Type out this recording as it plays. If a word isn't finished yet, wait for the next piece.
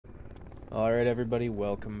Alright everybody,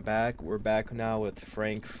 welcome back. We're back now with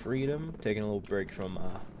Frank Freedom, taking a little break from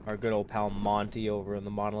our good old pal Monty over on the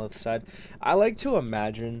Monolith side. I like to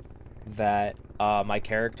imagine that my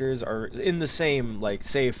characters are in the same, like,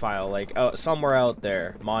 save file, like, somewhere out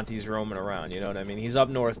there, Monty's roaming around, you know what I mean? He's up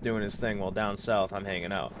north doing his thing, while down south I'm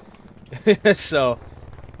hanging out. So,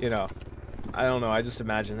 you know, I don't know, I just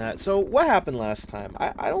imagine that. So, what happened last time?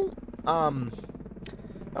 I don't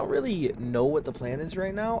really know what the plan is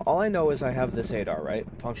right now. All I know is I have this Z.A.D.D, right?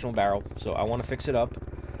 Functional barrel, so I want to fix it up.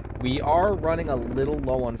 We are running a little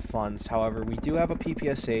low on funds, however, we do have a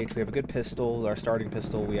PPSH, we have a good pistol, our starting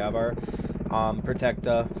pistol, we have our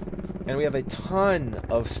Protecta, and we have a ton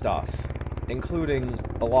of stuff, including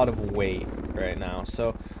a lot of weight right now.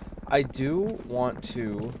 So I do want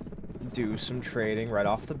to do some trading right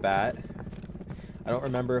off the bat. I don't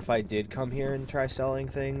remember if I did come here and try selling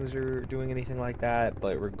things or doing anything like that,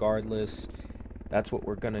 but regardless, that's what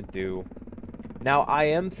we're gonna do. Now, I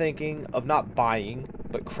am thinking of not buying,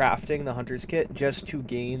 but crafting the Hunter's Kit just to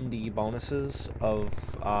gain the bonuses of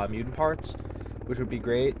mutant parts, which would be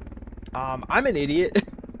great. I'm an idiot.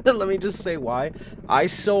 Let me just say why. I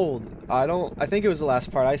think it was the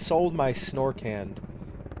last part, I sold my Snorkand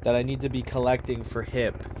that I need to be collecting for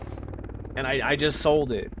HIP, and I just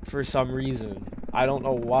sold it for some reason. I don't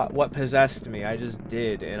know what possessed me, I just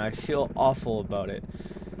did, and I feel awful about it.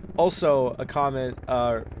 Also, a comment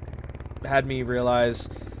had me realize,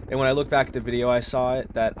 and when I look back at the video I saw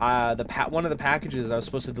it, that one of the packages I was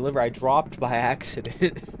supposed to deliver I dropped by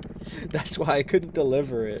accident. That's why I couldn't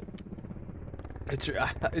deliver it. It's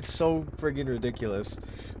so friggin' ridiculous.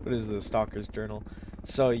 What is this, Stalker's Journal?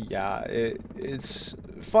 So yeah, it's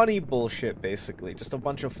funny bullshit, basically, just a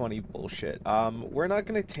bunch of funny bullshit. We're not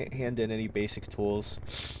gonna hand in any basic tools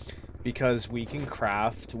because we can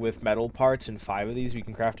craft with metal parts, and 5 of these we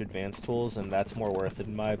can craft advanced tools, and that's more worth it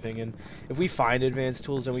in my opinion. If we find advanced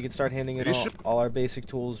tools, then we can start handing in all our basic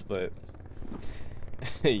tools, but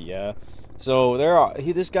yeah. So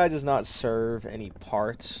this guy does not serve any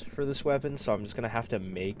parts for this weapon, so I'm just gonna have to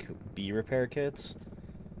make B repair kits.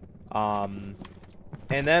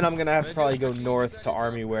 And then I'm gonna have to probably go north to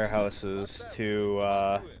army warehouses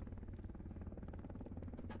to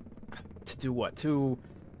do what? To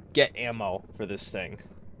get ammo for this thing.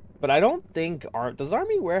 But I don't think does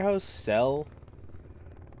Army Warehouse sell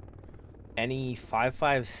any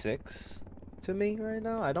 5.56 to me right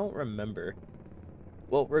now? I don't remember.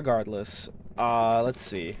 Well, regardless, let's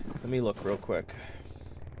see. Let me look real quick.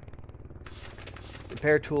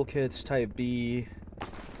 Repair toolkits type B.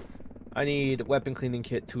 I need weapon cleaning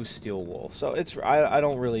kit, 2 steel wool. So I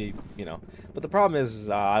don't really, you know. But the problem is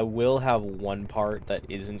I will have one part that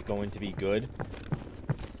isn't going to be good.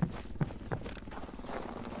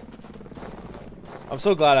 I'm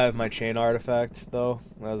so glad I have my chain artifact, though.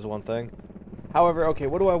 That was one thing. However, okay,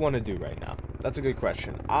 what do I want to do right now? That's a good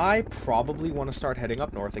question. I probably want to start heading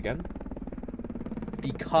up north again,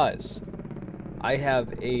 because I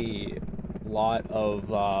have a lot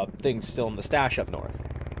of things still in the stash up north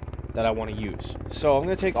that I want to use. So I'm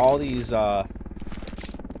going to take all these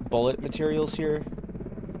bullet materials here.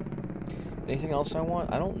 Anything else I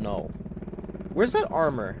want? I don't know. Where's that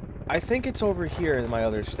armor? I think it's over here in my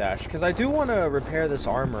other stash, because I do want to repair this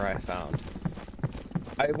armor I found.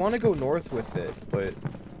 I want to go north with it, but...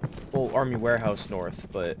 well, Army Warehouse north,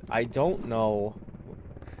 but I don't know...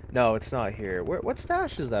 No, it's not here. What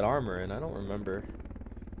stash is that armor in? I don't remember.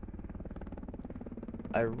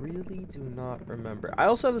 I really do not remember. I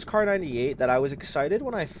also have this Car 98 that I was excited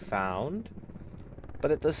when I found,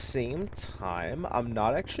 but at the same time, I'm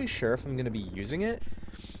not actually sure if I'm going to be using it.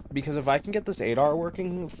 Because if I can get this ADAR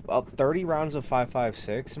working, 30 rounds of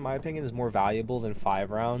 5.56, in my opinion, is more valuable than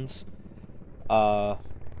 5 rounds of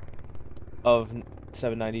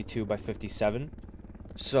 792 by 57.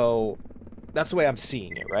 So that's the way I'm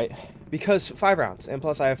seeing it, right? Because 5 rounds, and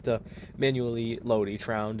plus I have to manually load each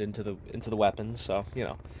round into the weapon, so you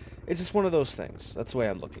know, it's just one of those things. That's the way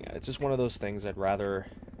I'm looking at it. It's just one of those things I'd rather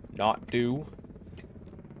not do.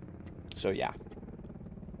 So yeah.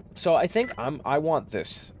 So I think I want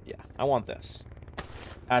this. Yeah, I want this.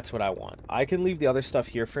 That's what I want. I can leave the other stuff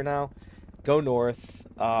here for now. Go north.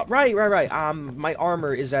 Right. My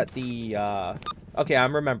armor is at the, okay,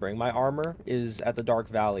 I'm remembering. My armor is at the Dark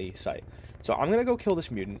Valley site. So I'm gonna go kill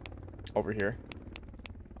this mutant over here.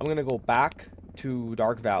 I'm gonna go back to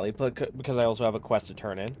Dark Valley, because I also have a quest to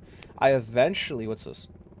turn in. I eventually, what's this?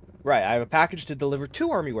 Right, I have a package to deliver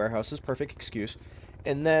to Army Warehouses, perfect excuse.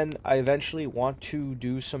 And then I eventually want to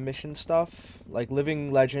do some mission stuff. Like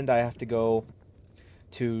Living Legend, I have to go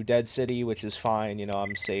to Dead City, which is fine, you know,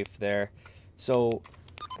 I'm safe there. So,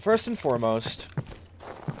 first and foremost,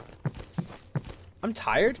 I'm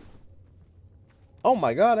tired? Oh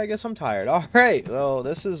my god, I guess I'm tired. Alright, well,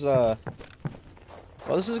 this is gonna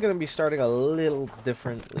be starting a little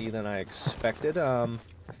differently than I expected.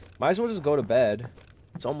 Might as well just go to bed.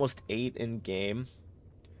 It's almost 8 in game.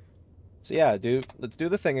 So yeah, dude, let's do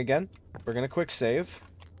the thing again. We're gonna quick save.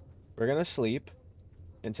 We're gonna sleep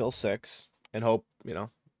until 6 and hope, you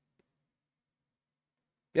know.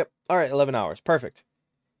 Yep, alright, 11 hours. Perfect.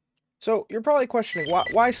 So, you're probably questioning,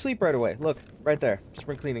 why sleep right away? Look, right there.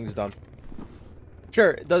 Spring cleaning's done.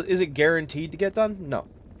 Sure, is it guaranteed to get done? No,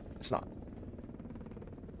 it's not.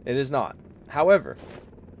 It is not. However,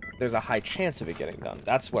 there's a high chance of it getting done.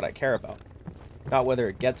 That's what I care about. Not whether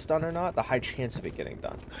it gets done or not, the high chance of it getting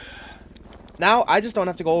done. Now, I just don't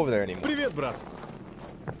have to go over there anymore. Привет, брат.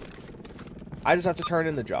 I just have to turn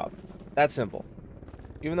in the job. That's simple.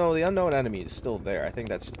 Even though the unknown enemy is still there, I think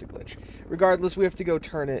that's just a glitch. Regardless, we have to go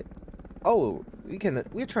turn it... Oh,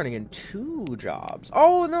 we're turning in 2 jobs.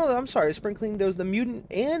 Oh, no, I'm sorry. Spring cleaning, there was the mutant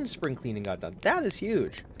and spring cleaning got done. That is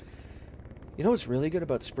huge. You know what's really good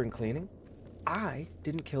about spring cleaning? I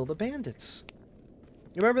didn't kill the bandits.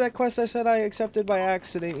 You remember that quest I said I accepted by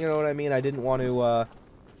accident? You know what I mean? I didn't want to,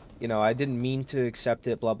 you know, I didn't mean to accept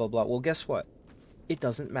it, blah, blah, blah. Well, guess what? It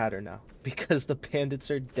doesn't matter now, because the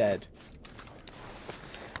bandits are dead.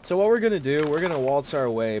 So what we're going to do, we're going to waltz our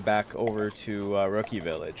way back over to Rookie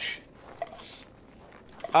Village.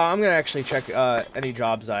 I'm going to actually check any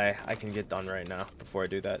jobs I can get done right now before I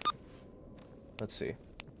do that. Let's see.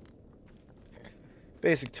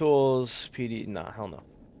 Basic tools, PD, nah, hell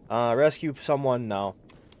no. Rescue someone, no.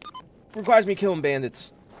 Requires me killing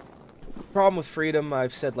bandits. Problem with freedom,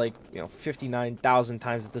 I've said like, 59,000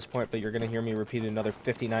 times at this point, but you're going to hear me repeat it another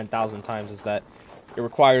 59,000 times, is that it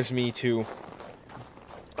requires me to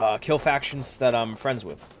kill factions that I'm friends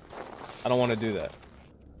with. I don't want to do that.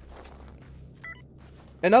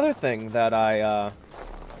 Another thing that I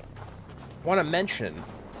want to mention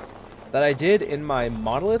that I did in my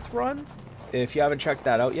Monolith run, if you haven't checked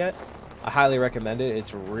that out yet, I highly recommend it.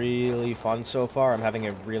 It's really fun so far. I'm having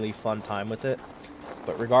a really fun time with it.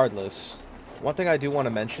 But regardless, one thing I do want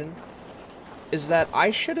to mention is that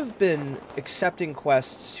I should have been accepting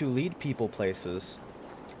quests to lead people places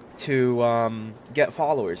to get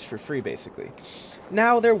followers for free, basically.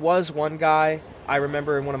 Now, there was one guy, I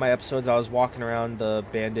remember in one of my episodes I was walking around the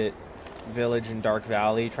bandit village in Dark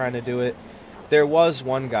Valley trying to do it. There was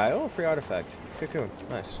one guy, oh, free artifact, cocoon,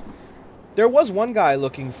 nice. There was one guy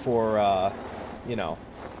looking for, a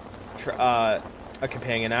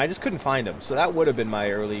companion, and I just couldn't find him, so that would have been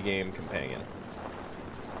my early game companion.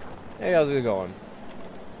 Hey, how's it going?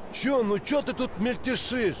 Чё, ну чё ты тут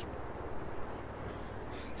мельтешишь?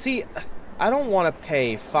 See, I don't want to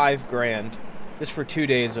pay $5 grand just for 2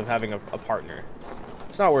 days of having a partner.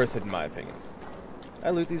 It's not worth it in my opinion. I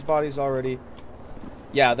loot these bodies already.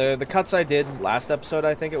 Yeah, the cuts I did last episode,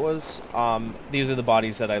 I think it was, these are the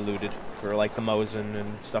bodies that I looted for like the Mosin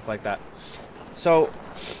and stuff like that. So,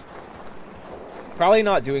 probably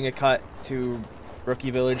not doing a cut to Rookie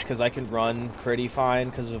Village because I can run pretty fine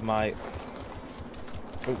because of my...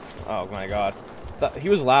 Oh my god. He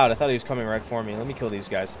was loud. I thought he was coming right for me. Let me kill these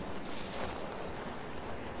guys.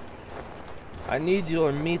 I need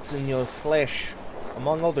your meat and your flesh,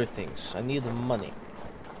 among other things. I need the money.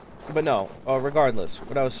 But no, regardless,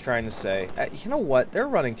 what I was trying to say... you know what? They're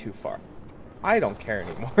running too far. I don't care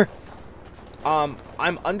anymore.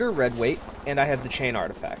 I'm under red weight, and I have the chain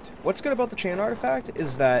artifact. What's good about the chain artifact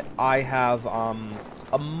is that I have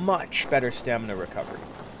a much better stamina recovery.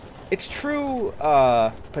 Its true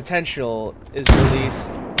potential is released...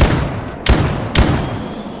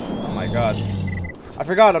 Oh my god. I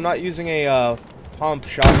forgot, I'm not using a pump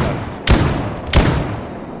shotgun.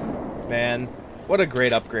 Man, what a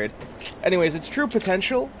great upgrade. Anyways, its true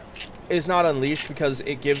potential is not unleashed because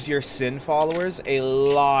it gives your Sin followers a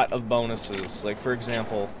lot of bonuses. Like, for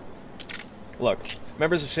example, look,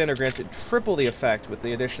 members of Sin are granted triple the effect with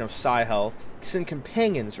the addition of Psi health. Sin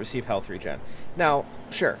companions receive health regen. Now,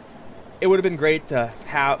 sure, it would have been great to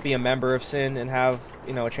be a member of Sin and have,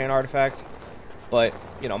 a chain artifact, but,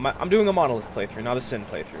 I'm doing a Monolith playthrough, not a Sin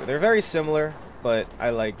playthrough. They're very similar, but I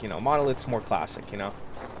like, Monolith's more classic, And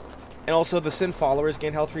also, the Sin followers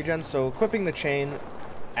gain health regen, so equipping the chain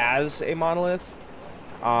as a Monolith,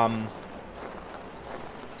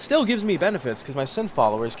 still gives me benefits, because my Sin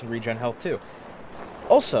followers can regen health too.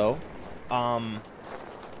 Also,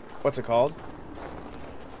 what's it called?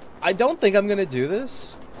 I don't think I'm going to do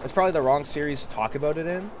this. It's probably the wrong series to talk about it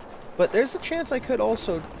in, but there's a chance I could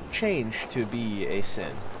also change to be a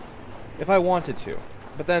Sin, if I wanted to.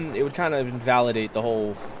 But then it would kind of invalidate the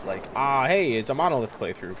whole, like, hey, it's a Monolith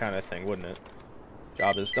playthrough kind of thing, wouldn't it?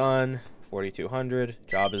 Job is done. 4,200.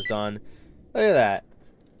 Job is done. Look at that.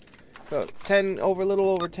 So little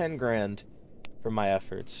over 10 grand for my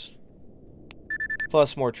efforts.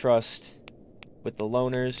 Plus more trust with the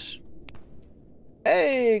loaners.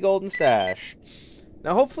 Hey, golden stash.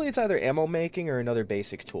 Now hopefully it's either ammo making or another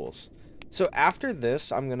basic tools. So after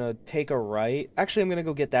this, I'm gonna take a right. Actually, I'm gonna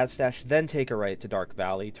go get that stash, then take a right to Dark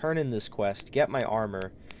Valley, turn in this quest, get my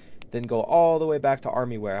armor, then go all the way back to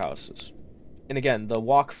army warehouses. And again, the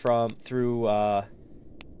walk through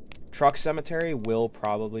Truck Cemetery will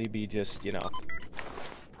probably be just, you know,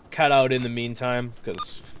 cut out in the meantime,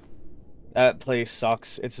 because that place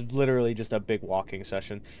sucks. It's literally just a big walking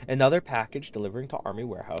session. Another package delivering to army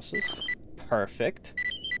warehouses. Perfect.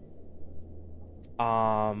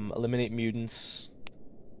 Eliminate mutants.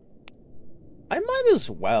 I might as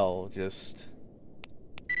well just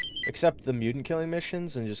accept the mutant killing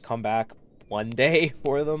missions and just come back one day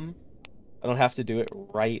for them. I don't have to do it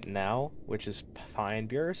right now, which is fine.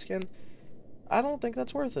 Bureau skin? I don't think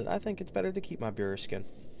that's worth it. I think it's better to keep my Bureau skin.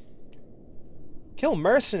 Kill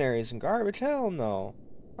mercenaries and garbage? Hell no.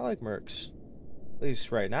 I like mercs. At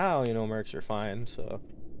least right now, you know, mercs are fine, so.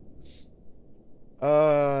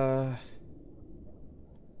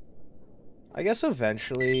 I guess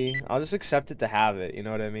eventually, I'll just accept it to have it, you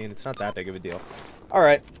know what I mean? It's not that big of a deal.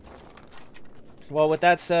 Alright. Well, with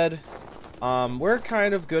that said, we're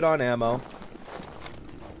kind of good on ammo.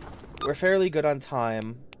 We're fairly good on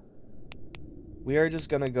time. We are just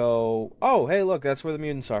gonna go... Oh, hey, look, that's where the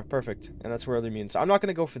mutants are. Perfect. And that's where other mutants are. I'm not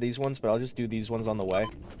gonna go for these ones, but I'll just do these ones on the way.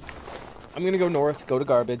 I'm gonna go north, go to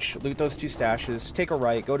garbage, loot those 2 stashes, take a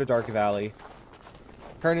right, go to Dark Valley,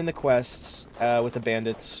 turn in the quests with the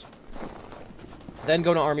bandits, then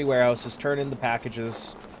go to army warehouses, turn in the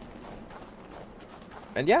packages,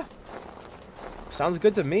 and yeah, sounds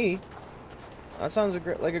good to me. That sounds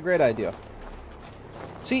like a great idea.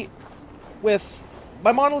 See, with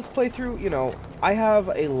my Monolith playthrough, you know, I have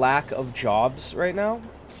a lack of jobs right now.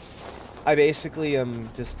 I basically am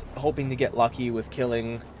just hoping to get lucky with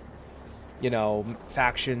killing, you know,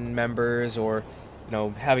 faction members or, you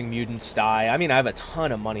know, having mutants die. I mean, I have a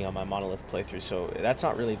ton of money on my Monolith playthrough, so that's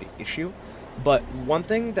not really the issue. But one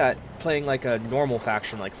thing that playing like a normal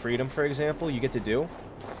faction like Freedom, for example, you get to do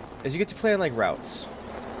is you get to play on like routes.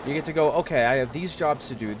 You get to go, okay, I have these jobs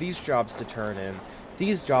to do, these jobs to turn in,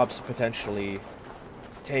 these jobs to potentially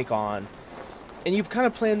take on, and you kind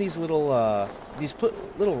of plan these little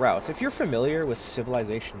little routes. If you're familiar with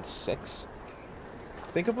Civilization 6,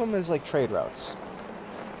 think of them as like trade routes.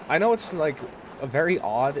 I know it's like a very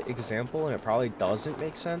odd example, and it probably doesn't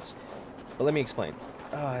make sense, but let me explain.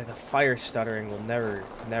 The fire stuttering will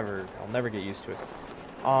I'll never get used to it.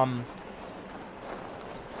 Are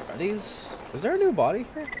these... Is there a new body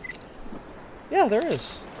here? Yeah, there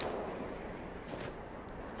is.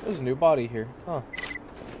 There's a new body here. Huh.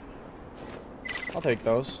 I'll take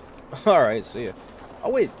those. Alright, see ya. Oh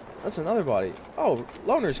wait, that's another body. Oh,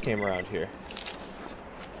 loners came around here.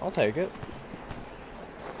 I'll take it.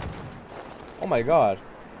 Oh my god.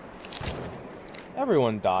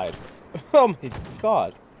 Everyone died. Oh my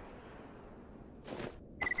god.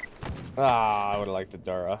 Ah, I would've liked the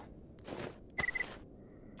Dura.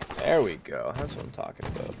 There we go. That's what I'm talking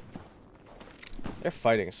about. They're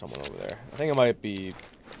fighting someone over there. I think it might be...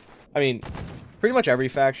 I mean, pretty much every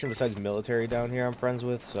faction besides military down here I'm friends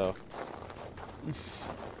with, so...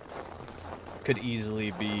 Could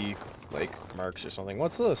easily be, like, mercs or something.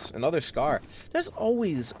 What's this? Another scar. There's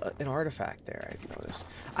always an artifact there, I've noticed.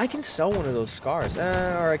 I can sell one of those scars,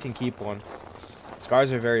 or I can keep one.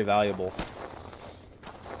 Scars are very valuable.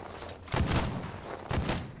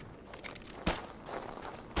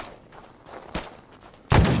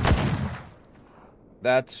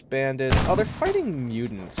 That's bandits. Oh, they're fighting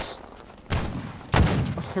mutants.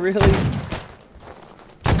 Really?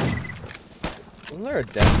 Wasn't there a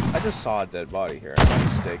dead... I just saw a dead body here, if I'm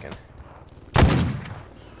mistaken.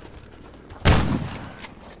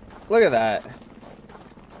 Look at that.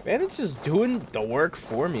 Bandits just doing the work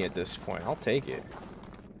for me at this point. I'll take it.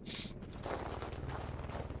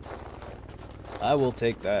 I will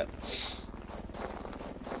take that.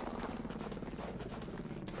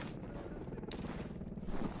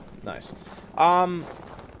 Nice.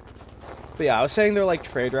 But yeah, I was saying they're like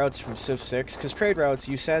trade routes from Civ 6, because trade routes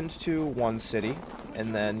you send to one city,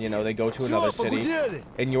 and then, you know, they go to another city,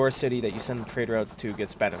 and your city that you send the trade route to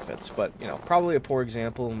gets benefits. But, you know, probably a poor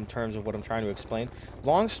example in terms of what I'm trying to explain.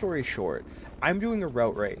 Long story short, I'm doing a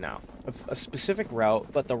route right now, a specific route,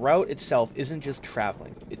 but the route itself isn't just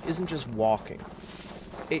traveling. It isn't just walking.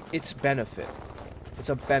 It's benefit. It's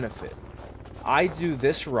a benefit. I do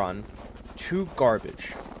this run to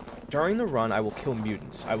garbage. During the run, I will kill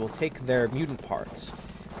mutants. I will take their mutant parts.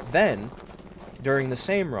 Then, during the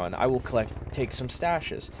same run, I will take some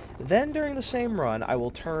stashes. Then, during the same run, I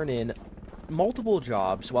will turn in multiple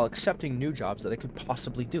jobs while accepting new jobs that I could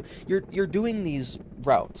possibly do. You're doing these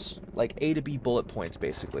routes, like A to B bullet points,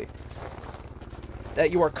 basically,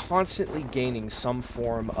 that you are constantly gaining some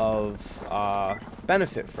form of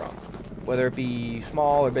benefit from. Whether it be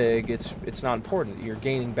small or big, it's not important. You're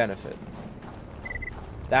gaining benefit.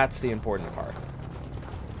 That's the important part.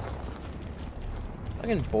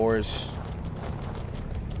 Fucking boars.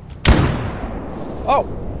 Oh!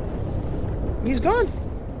 He's gone!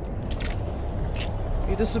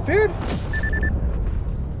 He disappeared?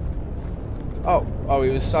 Oh,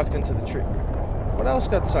 he was sucked into the tree. What else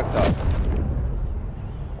got sucked up?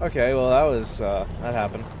 Okay, well that was, that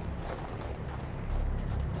happened.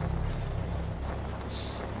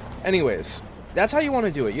 Anyways, that's how you want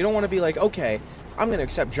to do it. You don't want to be like, okay, I'm going to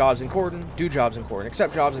accept jobs in Corden, do jobs in Corden,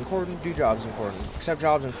 accept jobs in Corden, do jobs in Corden, accept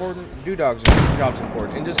jobs in Corden, do jobs in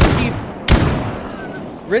Corden, and just keep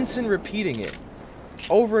rinse and repeating it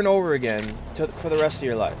over and over again for the rest of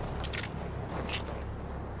your life.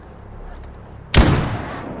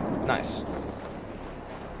 Nice.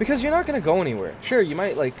 Because you're not going to go anywhere. Sure, you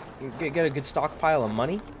might, like, get a good stockpile of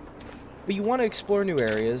money, but you want to explore new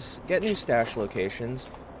areas, get new stash locations,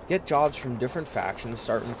 get jobs from different factions,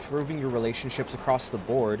 start improving your relationships across the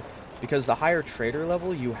board, because the higher trader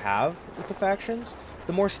level you have with the factions,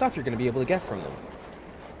 the more stuff you're going to be able to get from them.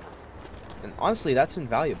 And honestly, that's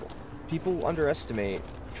invaluable. People underestimate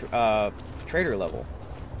trader level.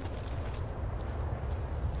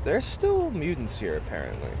 There's still mutants here,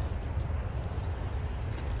 apparently.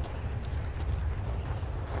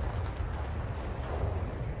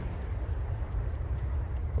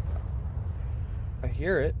 I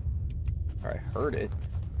hear it. Or I heard it.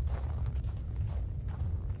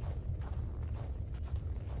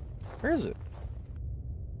 Where is it?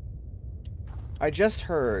 I just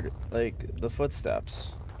heard, like, the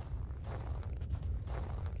footsteps.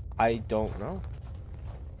 I don't know.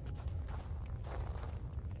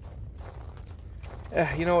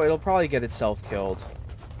 You know, it'll probably get itself killed.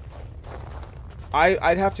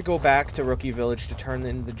 I'd have to go back to Rookie Village to turn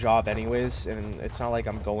in the job anyways, and it's not like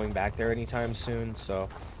I'm going back there anytime soon, so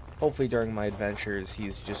hopefully during my adventures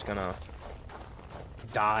he's just gonna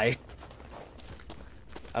die.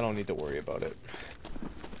 I don't need to worry about it.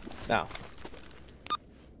 Now,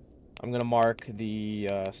 I'm gonna mark the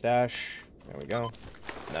stash. There we go.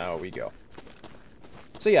 Now we go.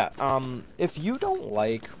 So yeah, if you don't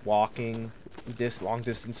like walking this long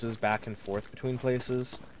distances back and forth between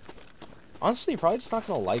places, honestly, you're probably just not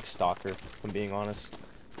gonna like Stalker, if I'm being honest.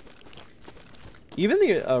 Even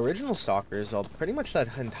the original Stalkers, pretty much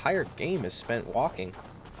that entire game is spent walking.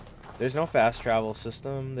 There's no fast travel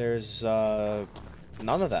system, there's none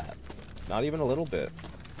of that. Not even a little bit.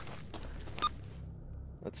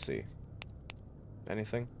 Let's see.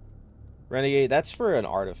 Anything? Renegade, that's for an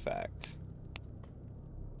artifact.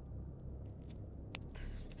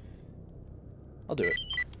 I'll do it.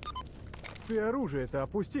 Ты оружие-то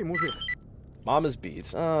опусти, мужик. Mama's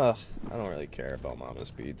beads. I don't really care about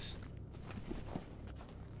Mama's beads.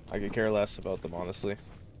 I could care less about them, honestly.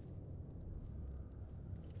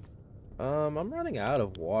 I'm running out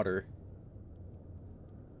of water.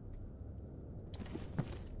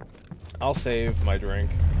 I'll save my drink.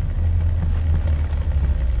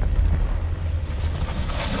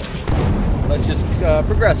 Let's just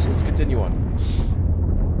progress. Let's continue on.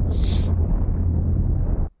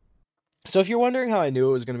 So if you're wondering how I knew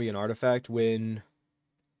it was going to be an artifact, when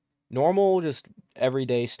normal, just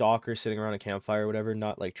everyday stalkers sitting around a campfire or whatever,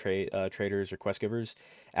 not like traders or quest givers,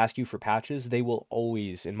 ask you for patches, they will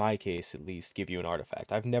always, in my case at least, give you an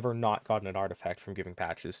artifact. I've never not gotten an artifact from giving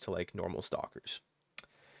patches to like normal stalkers.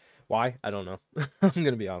 Why? I don't know. I'm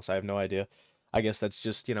going to be honest, I have no idea. I guess that's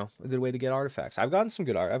just, you know, a good way to get artifacts. I've gotten some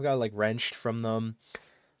good art. I've got like wrenched from them.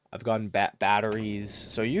 I've gotten batteries.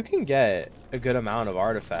 So you can get a good amount of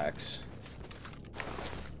artifacts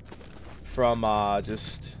from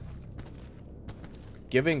just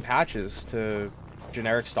giving patches to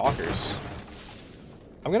generic stalkers.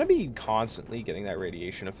 I'm gonna be constantly getting that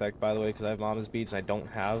radiation effect, by the way, because I have Mama's beads and I don't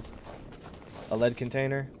have a lead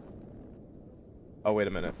container. Oh, wait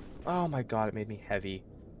a minute. Oh my god, it made me heavy.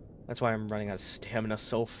 That's why I'm running out of stamina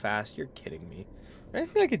so fast. You're kidding me.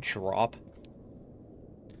 Anything I could drop?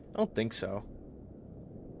 I don't think so.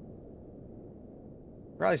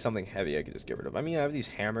 Probably something heavy I could just get rid of. I mean, I have these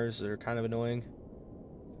hammers that are kind of annoying.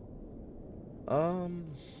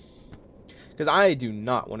 Because I do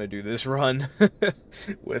not want to do this run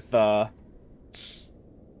with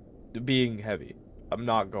being heavy. I'm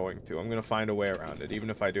not going to. I'm gonna find a way around it, even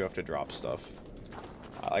if I do have to drop stuff.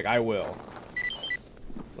 Like, I will.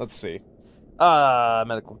 Let's see.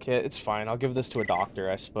 Medical kit. It's fine. I'll give this to a doctor,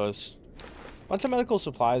 I suppose. Bunch of medical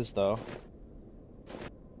supplies, though.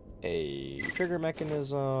 A trigger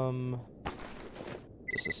mechanism.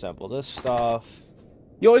 Disassemble this stuff.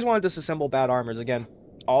 You always want to disassemble bad armors. Again,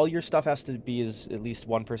 all your stuff has to be is at least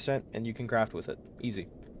 1%, and you can craft with it. Easy.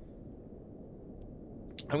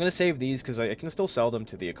 I'm going to save these because I can still sell them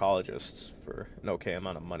to the ecologists for an okay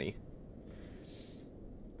amount of money.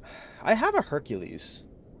 I have a Hercules,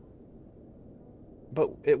 but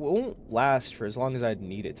it won't last for as long as I'd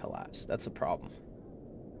need it to last. That's the problem.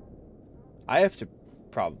 I have to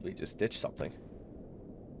probably just ditch something.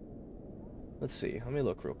 Let's see. Let me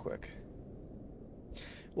look real quick.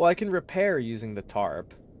 Well, I can repair using the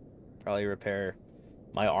tarp. Probably repair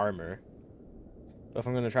my armor. But if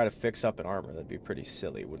I'm going to try to fix up an armor, that'd be pretty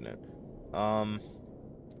silly, wouldn't it?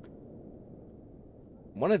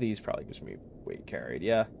 One of these probably gives me weight carried.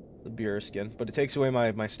 Yeah, the beer skin. But it takes away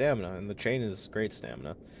my stamina, and the chain is great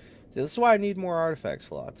stamina. See, this is why I need more artifact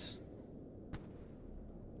slots.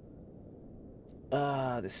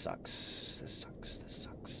 This sucks. This sucks. This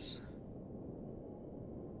sucks.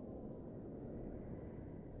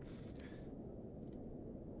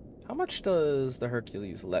 How much does the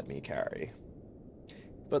Hercules let me carry?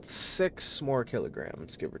 But 6 more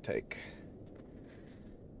kilograms, give or take.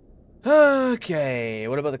 Okay,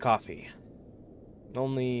 what about the coffee?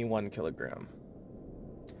 Only 1 kilogram.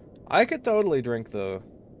 I could totally drink the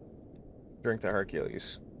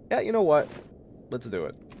Hercules. Yeah, you know what? Let's do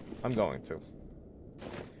it. I'm going to.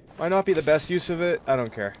 Might not be the best use of it. I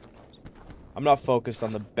don't care. I'm not focused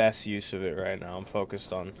on the best use of it right now. I'm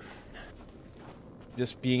focused on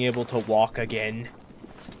just being able to walk again.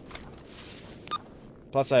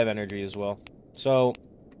 Plus I have energy as well. So,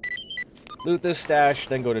 loot this stash,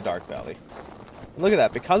 then go to Dark Valley. And look at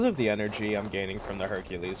that. Because of the energy I'm gaining from the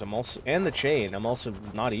Hercules, and the chain, I'm also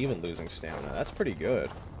not even losing stamina. That's pretty good.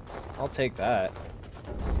 I'll take that.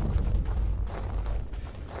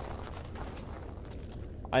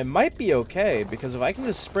 I might be okay, because if I can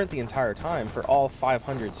just sprint the entire time for all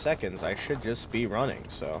 500 seconds, I should just be running,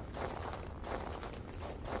 so.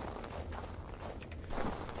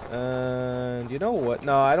 And you know what?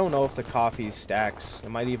 No, I don't know if the coffee stacks. It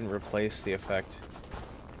might even replace the effect.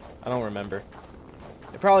 I don't remember.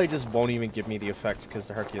 It probably just won't even give me the effect because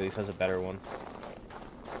the Hercules has a better one.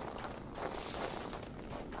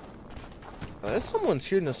 Oh, there's someone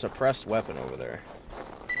shooting a suppressed weapon over there.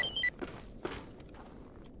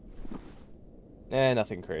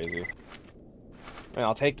 Nothing crazy. I mean,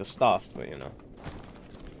 I'll take the stuff, but you know.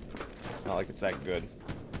 Not like it's that good.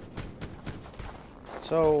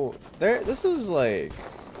 So, this is like,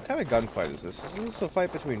 what kind of gunfight is this? Is this a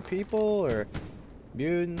fight between people or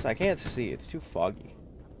mutants? I can't see, it's too foggy.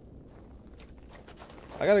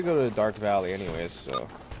 I gotta go to Dark Valley anyways, so,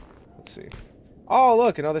 let's see. Oh,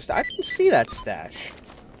 look, another stash. I didn't see that stash.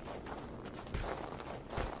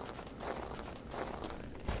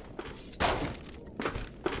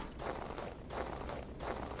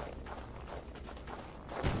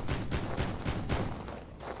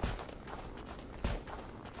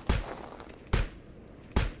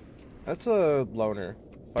 That's a loner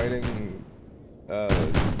fighting, oh,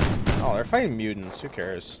 they're fighting mutants, who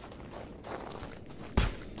cares?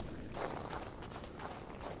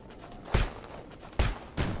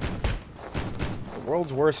 The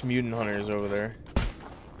world's worst mutant hunters over there.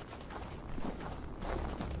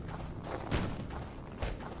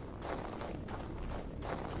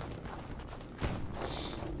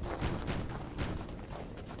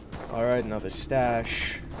 Alright, another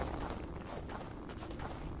stash.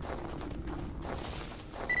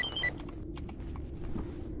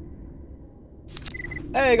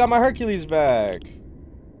 Hey, got my Hercules back.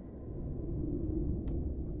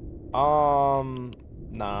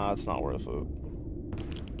 Nah, it's not worth it.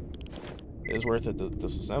 It is worth it to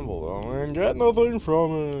disassemble though, and get nothing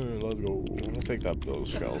from it. Let's go. We'll take those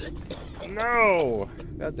shells. No!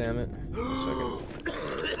 God damn it. Wait a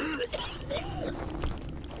second.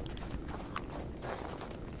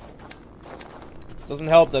 Doesn't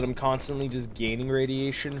help that I'm constantly just gaining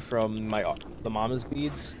radiation from the mama's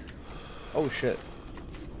beads. Oh shit.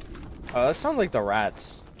 That sounds like the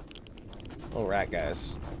rats. Little rat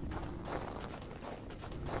guys.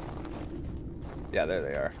 Yeah, there they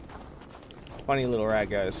are. Funny little rat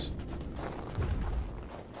guys.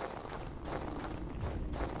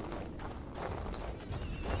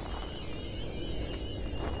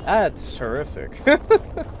 That's horrific.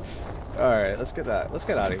 Alright, let's get that. Let's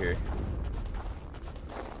get out of here.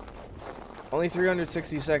 Only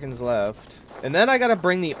 360 seconds left. And then I gotta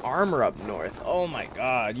bring the armor up north. Oh my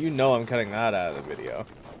god, you know I'm cutting that out of the video.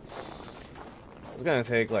 It's gonna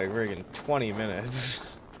take like friggin' 20 minutes.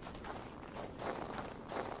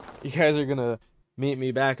 You guys are gonna meet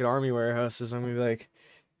me back at army warehouses. I'm gonna be like,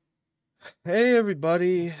 hey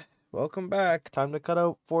everybody, welcome back. Time to cut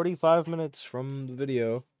out 45 minutes from the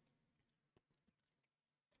video.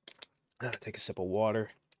 Take a sip of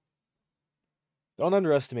water. Don't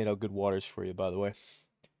underestimate how good water's for you, by the way.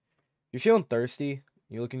 If you're feeling thirsty,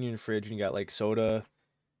 you look in your fridge and you got like soda,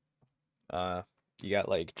 you got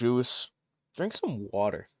like juice, drink some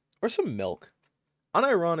water or some milk.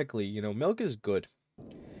 Unironically, you know, milk is good.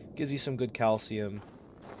 Gives you some good calcium,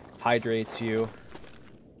 hydrates you.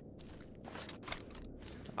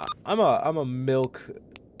 I'm a milk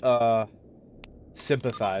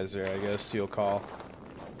sympathizer, I guess you'll call.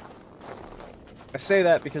 I say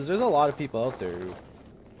that because there's a lot of people out there who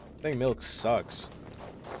think milk sucks.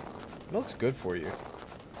 Milk's good for you.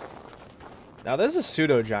 Now there's a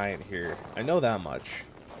pseudo giant here. I know that much.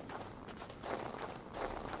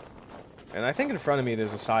 And I think in front of me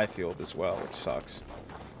there's a psi field as well, which sucks.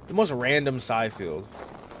 The most random psi field.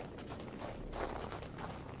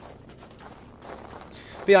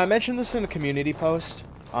 But yeah, I mentioned this in a community post.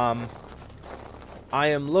 I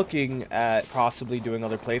am looking at possibly doing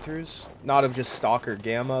other playthroughs. Not of just Stalker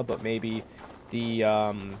Gamma, but maybe the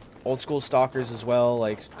old school Stalkers as well,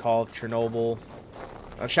 like Call of Chernobyl.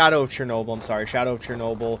 Shadow of Chernobyl, I'm sorry. Shadow of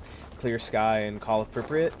Chernobyl, Clear Sky, and Call of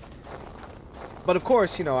Pripyat. But of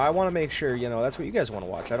course, you know, I want to make sure, you know, that's what you guys want to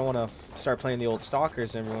watch. I don't want to start playing the old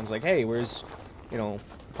Stalkers and everyone's like, hey, where's, you know,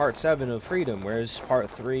 part 7 of Freedom? Where's part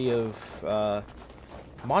 3 of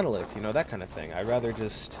Monolith? You know, that kind of thing. I'd rather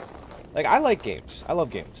just... Like, I like games. I love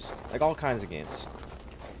games. Like, all kinds of games.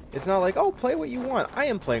 It's not like, oh, play what you want. I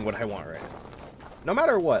am playing what I want right now. No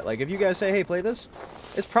matter what. Like, if you guys say, hey, play this,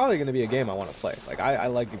 it's probably going to be a game I want to play. Like, I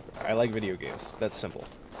like video games. That's simple.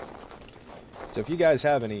 So if you guys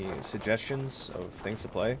have any suggestions of things to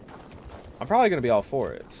play, I'm probably going to be all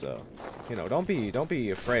for it. So, you know, don't be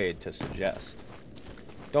afraid to suggest.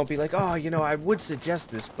 Don't be like, oh, you know, I would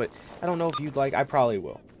suggest this, but I don't know if you'd like... I probably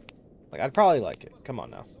will. Like, I'd probably like it. Come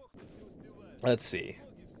on now. Let's see.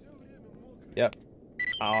 Yep.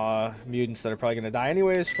 Mutants that are probably gonna die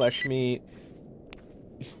anyways. Flesh meat.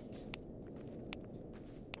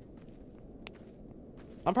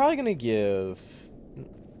 I'm probably gonna give...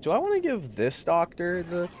 Do I want to give this doctor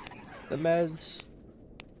the meds?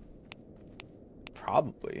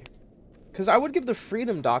 Probably. Because I would give the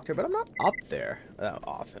Freedom Doctor, but I'm not up there that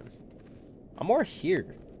often. I'm more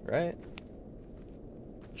here, right?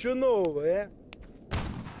 Чё новое?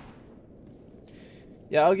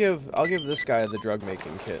 Yeah, I'll give this guy the drug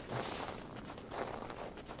making kit.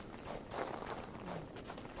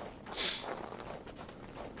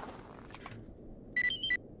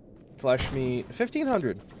 Flesh meat,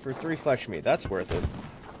 1500 for 3 flesh meat. That's worth it.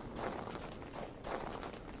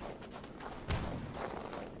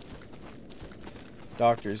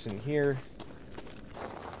 Doctor's in here.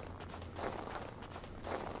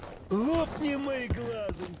 Лопни мои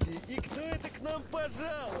глазоньки, и кто это к нам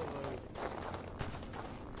пожаловал?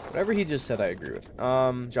 Whatever he just said, I agree with.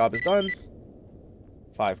 Job is done.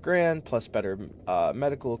 5 grand plus better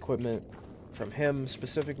medical equipment from him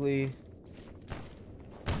specifically.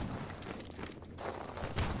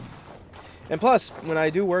 And plus, when I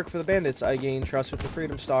do work for the bandits, I gain trust with the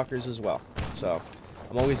Freedom Stalkers as well. So,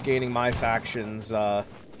 I'm always gaining my faction's rep.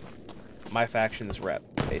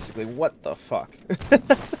 Basically, what the fuck?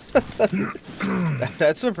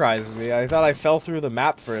 That surprised me. I thought I fell through the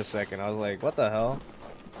map for a second. I was like, what the hell?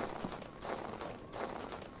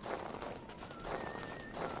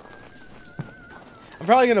 I'm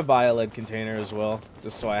probably gonna buy a lead container as well,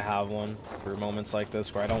 just so I have one for moments like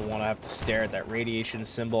this where I don't want to have to stare at that radiation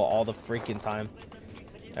symbol all the freaking time.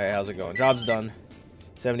 Alright, how's it going? Job's done.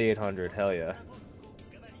 7,800, hell yeah.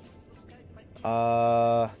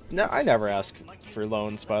 No, I never ask for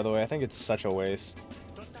loans, by the way. I think it's such a waste.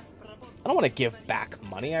 I don't want to give back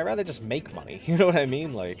money. I'd rather just make money. You know what I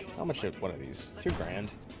mean? Like, how much is one of these? 2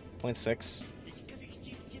 grand? 0.6?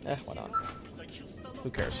 Why not? Who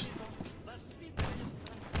cares?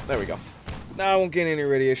 There we go. Now I won't gain any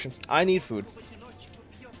radiation. I need food.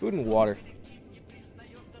 Food and water.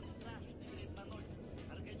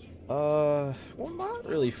 Well, not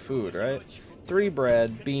really food, right? 3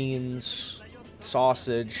 bread, beans,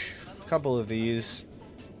 sausage, a couple of these.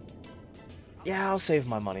 Yeah, I'll save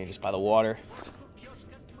my money just by the water.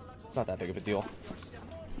 It's not that big of a deal.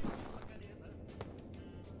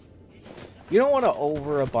 You don't want to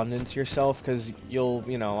overabundance yourself because you'll,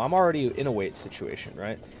 you know, I'm already in a weight situation,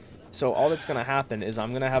 right? So all that's going to happen is I'm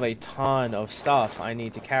going to have a ton of stuff I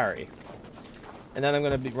need to carry. And then I'm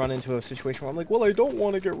going to run into a situation where I'm like, well, I don't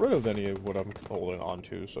want to get rid of any of what I'm holding on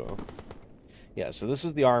to, so... Yeah, so this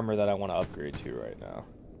is the armor that I want to upgrade to right now.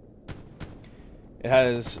 It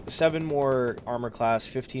has 7 more armor class,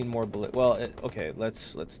 15 more okay,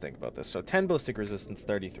 let's think about this. So 10 ballistic resistance,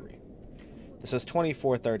 33. This has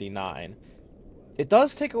 24, 39. It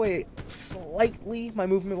does take away slightly my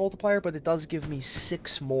movement multiplier, but it does give me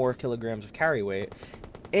 6 more kilograms of carry weight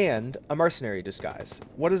and a mercenary disguise.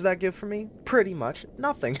 What does that give for me? Pretty much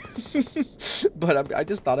nothing. But I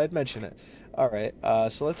just thought I'd mention it. Alright,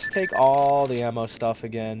 so let's take all the ammo stuff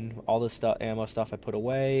again. All the ammo stuff I put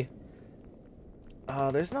away.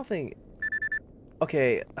 There's nothing...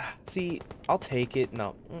 Okay, see, I'll take it.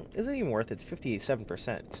 No, isn't even worth it. It's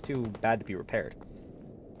 57%. It's too bad to be repaired.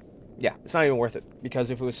 Yeah, it's not even worth it.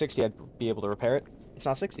 Because if it was 60, I'd be able to repair it. It's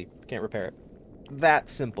not 60. Can't repair it. That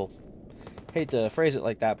simple. Hate to phrase it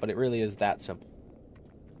like that, but it really is that simple.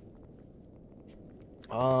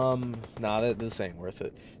 Nah, this ain't worth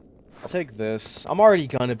it. I'll take this. I'm already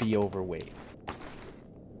gonna be overweight.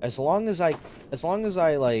 As long as I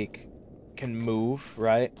like can move,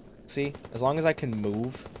 right? See? As long as I can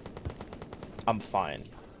move, I'm fine.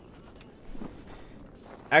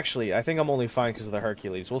 Actually, I think I'm only fine because of the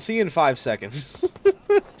Hercules. We'll see in 5 seconds.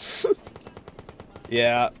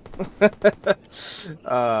 Yeah.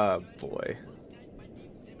 Boy.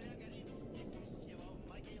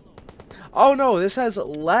 Oh no, this has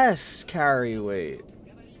less carry weight.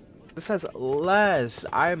 This has less.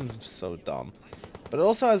 I'm so dumb. But it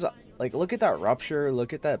also has, like, look at that rupture,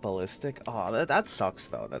 look at that ballistic. Oh, that sucks,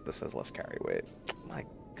 though, that this has less carry weight. My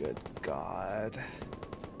good God.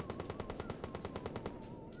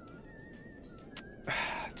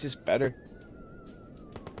 It's just better.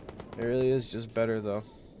 It really is just better, though.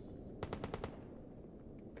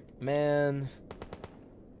 Man.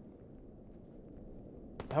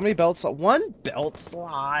 How many belts? 1 belt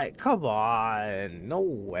slot? Come on. No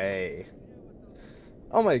way.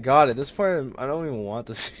 Oh my God, at this point, I don't even want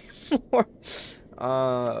this anymore.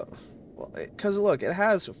 Well, because look, it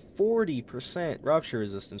has 40% rupture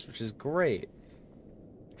resistance, which is great.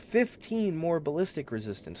 15 more ballistic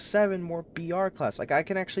resistance, 7 more BR class. Like, I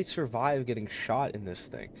can actually survive getting shot in this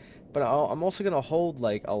thing. But I'm also going to hold,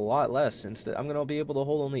 like, a lot less. Instead, I'm going to be able to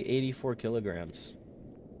hold only 84 kilograms.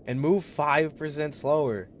 And move 5%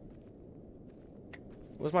 slower.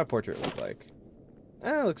 What does my portrait look like?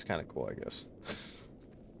 It looks kind of cool, I guess.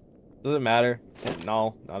 Does it matter?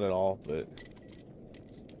 No, not at all, but...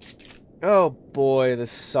 Oh boy,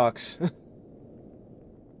 this sucks.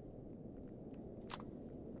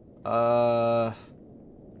 Plus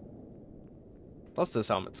this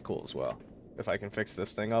helmet's cool as well. If I can fix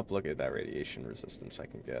this thing up, look at that radiation resistance I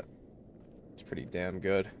can get. It's pretty damn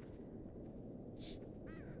good.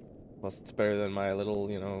 Plus it's better than my little,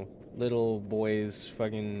 you know, little boy's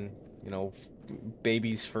fucking, you know,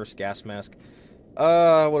 baby's first gas mask.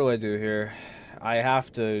 What do I do here? I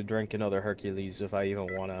have to drink another Hercules if I even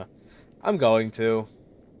wanna. I'm going to.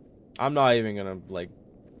 I'm not even gonna, like,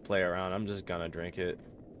 play around. I'm just gonna drink it.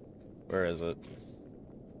 Where is it?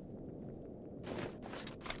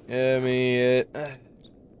 Give me it.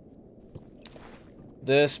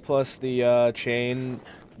 This plus the, chain.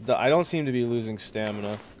 I don't seem to be losing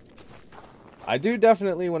stamina. I do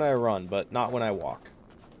definitely when I run, but not when I walk.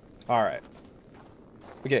 Alright.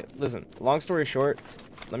 Okay, listen. Long story short,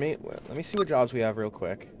 let me see what jobs we have real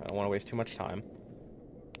quick. I don't want to waste too much time.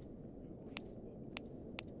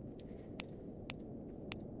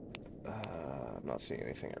 I'm not seeing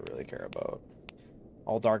anything I really care about.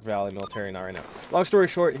 All Dark Valley military, not right now. Long story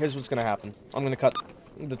short, here's what's gonna happen. I'm gonna cut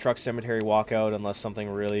the truck cemetery walkout unless something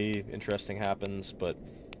really interesting happens, but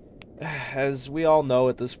as we all know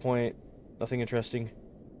at this point, nothing interesting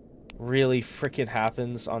really frickin'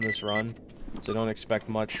 happens on this run, so don't expect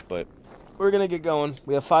much, but we're gonna get going.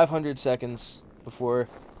 We have 500 seconds before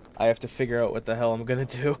I have to figure out what the hell I'm gonna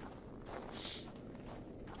do.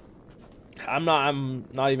 I'm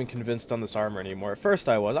not even convinced on this armor anymore. At first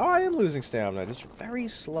I was. Oh, I am losing stamina, just very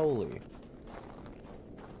slowly.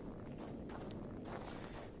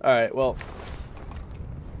 Alright, well.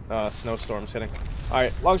 Snowstorm's hitting.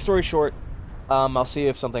 Alright, long story short, I'll see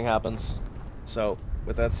if something happens. So,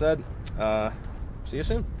 with that said, see you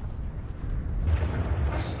soon.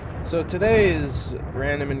 So today's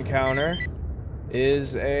random encounter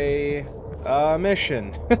is a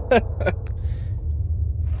mission.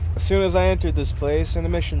 As soon as I entered this place, an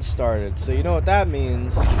mission started. So you know what that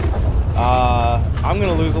means. I'm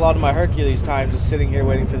gonna lose a lot of my Hercules time just sitting here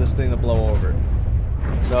waiting for this thing to blow over.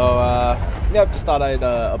 So, yep, just thought I'd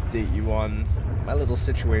update you on my little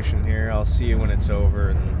situation here. I'll see you when it's over,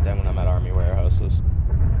 and then when I'm at army warehouses.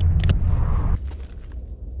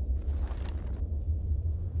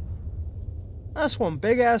 That's one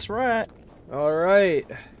big-ass rat. Alright,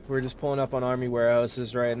 we're just pulling up on army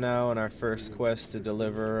warehouses right now on our first quest to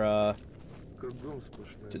deliver,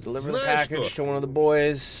 the package to one of the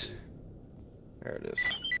boys. There it is.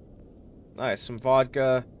 Nice, some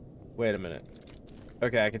vodka. Wait a minute.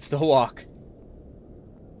 Okay, I can still walk.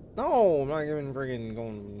 No, I'm not even friggin'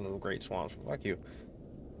 going to the Great Swamps. Fuck you.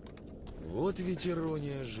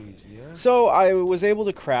 So, I was able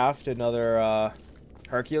to craft another,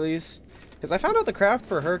 Hercules. Because I found out the craft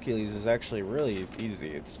for Hercules is actually really easy.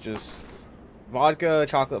 It's just vodka,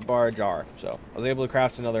 chocolate bar, jar. So, I was able to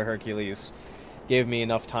craft another Hercules. Gave me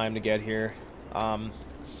enough time to get here.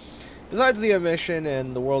 Besides the mission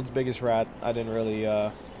and the world's biggest rat, I didn't really,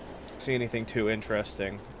 see anything too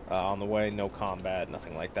interesting. On the way, no combat,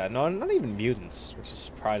 nothing like that. No, not even mutants, which is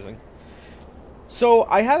surprising. So,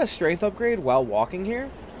 I had a strength upgrade while walking here.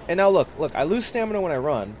 And now look, I lose stamina when I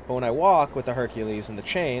run, but when I walk with the Hercules and the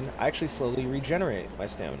chain, I actually slowly regenerate my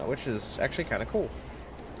stamina, which is actually kind of cool.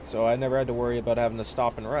 So I never had to worry about having to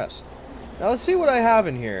stop and rest. Now let's see what I have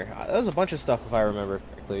in here. There's a bunch of stuff if I remember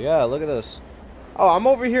correctly. Yeah, look at this. Oh, I'm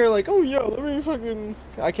over here like, oh yeah, let me fucking...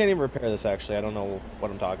 I can't even repair this actually, I don't know what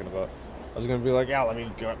I'm talking about. I was gonna be like, yeah, let me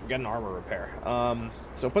get an armor repair.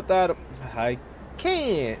 So put that... I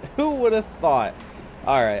can't! Who would have thought?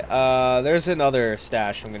 Alright, there's another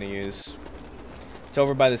stash I'm gonna use. It's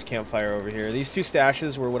over by this campfire over here. These two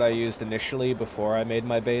stashes were what I used initially before I made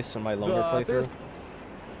my base on my longer playthrough.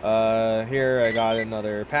 Here I got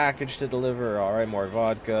another package to deliver. Alright, more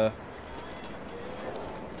vodka.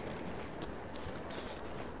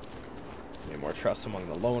 Need more trust among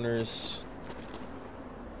the loners.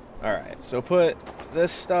 Alright, so put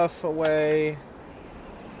this stuff away.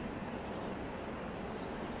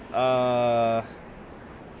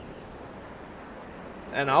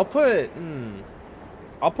 And I'll put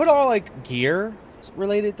all like gear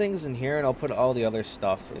related things in here, and I'll put all the other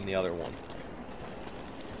stuff in the other one.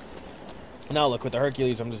 Now look, with the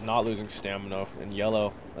Hercules, I'm just not losing stamina in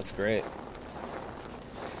yellow. That's great.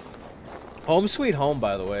 Home sweet home,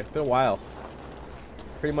 by the way. Been a while.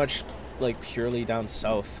 Pretty much like purely down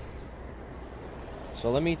south.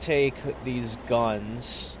 So let me take these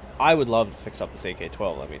guns. I would love to fix up this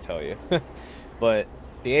AK-12, let me tell you. But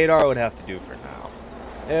the 8R would have to do for now.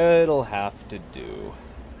 It'll have to do.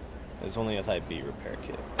 It's only a Type B repair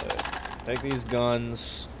kit. But take these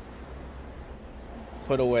guns.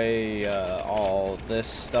 Put away all this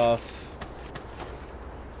stuff.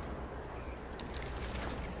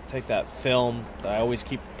 Take that film that I always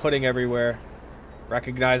keep putting everywhere.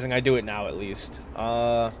 Recognizing I do it now at least.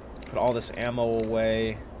 Put all this ammo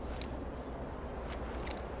away.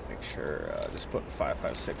 Make sure, just put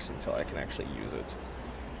 5.56 until I can actually use it.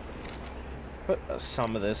 Put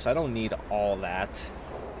some of this. I don't need all that.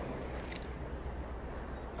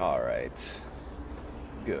 Alright.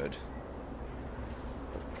 Good.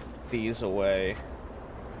 Put these away.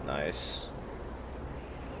 Nice.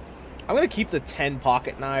 I'm gonna keep the 10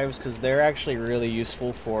 pocket knives because they're actually really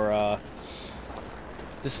useful for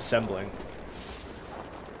disassembling.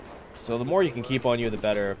 So the more you can keep on you, the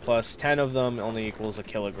better. Plus 10 of them only equals a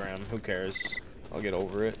kilogram. Who cares? I'll get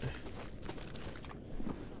over it.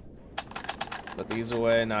 Put these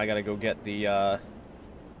away. Now I gotta go get the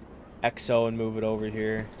EXO and move it over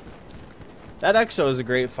here. That EXO is a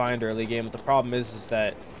great find early game, but the problem is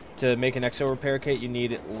that to make an EXO repair kit, you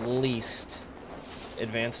need at least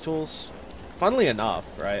advanced tools. Funnily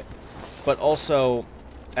enough, right? But also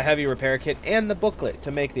a heavy repair kit and the booklet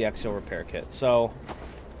to make the EXO repair kit. So,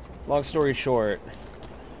 long story short,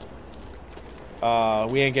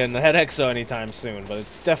 we ain't getting that EXO anytime soon, but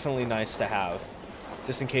it's definitely nice to have.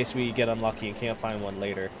 Just in case we get unlucky and can't find one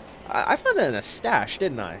later. I found that in a stash,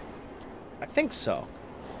 didn't I? I think so.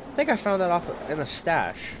 I think I found that in a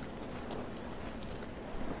stash.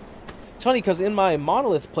 It's funny because in my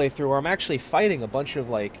Monolith playthrough where I'm actually fighting a bunch of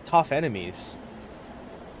like tough enemies,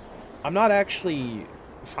 I'm not actually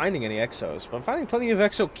finding any EXOs, but I'm finding plenty of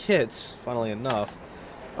EXO kits, funnily enough.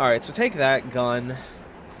 Alright, so take that gun.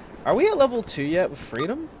 Are we at level 2 yet with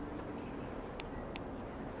Freedom?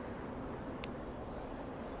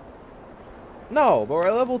 No, but we're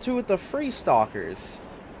at level 2 with the Free Stalkers.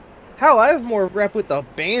 Hell, I have more rep with the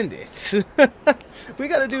Bandits. We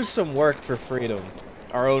gotta do some work for Freedom.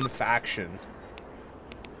 Our own faction.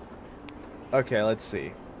 Okay, let's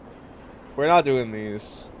see. We're not doing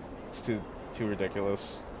these. It's too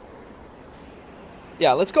ridiculous.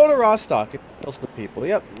 Yeah, let's go to Rostock and kill some people.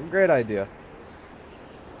 Yep, great idea.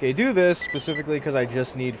 Okay, do this specifically because I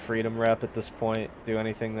just need freedom rep at this point. Do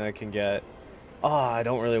anything that I can get. Oh, I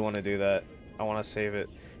don't really want to do that. I want to save it.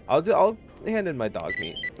 I'll hand in my dog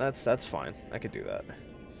meat. That's fine. I could do that.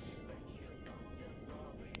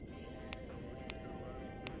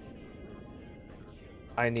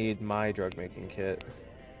 I need my drug making kit.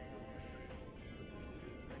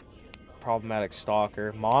 Problematic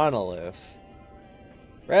stalker. Monolith.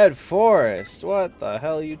 Red Forest. What the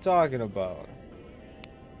hell are you talking about?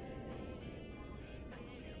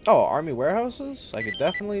 Oh, army warehouses? I could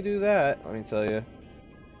definitely do that, let me tell you.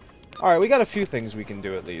 Alright, we got a few things we can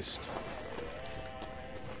do at least.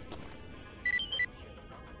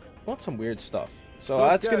 I want some weird stuff. So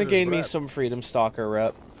that's gonna gain me some Freedom Stalker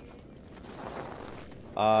rep.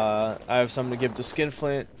 I have something to give to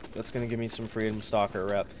Skinflint. That's gonna give me some Freedom Stalker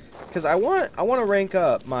rep. Because I want to rank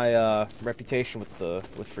up my reputation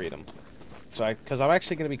with Freedom. So because I'm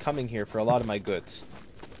actually gonna be coming here for a lot of my goods.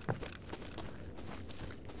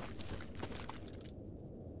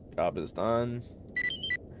 Job is done.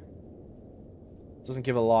 Doesn't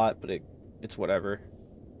give a lot, but it's whatever.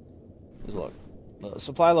 Just look.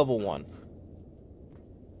 Supply level 1.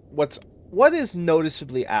 What is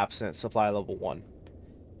noticeably absent supply level 1?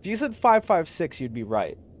 If you said 556, you'd be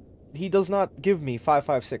right. He does not give me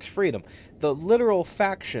 556 freedom. The literal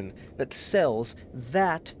faction that sells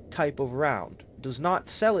that type of round does not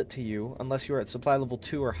sell it to you unless you're at supply level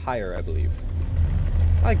 2 or higher, I believe.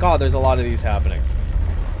 My god, there's a lot of these happening.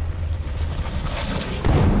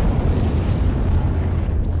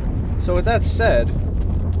 So with that said,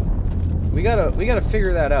 we gotta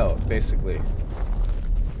figure that out, basically.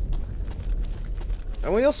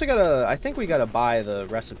 And we also gotta, I think we gotta buy the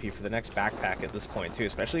recipe for the next backpack at this point too,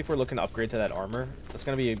 especially if we're looking to upgrade to that armor. That's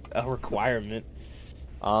gonna be a requirement.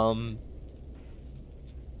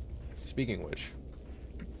 Speaking of which,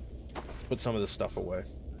 put some of this stuff away.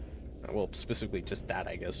 Well, specifically just that,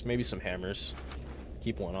 I guess. Maybe some hammers.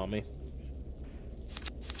 Keep one on me.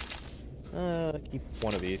 Keep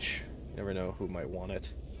one of each. Never know who might want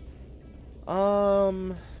it.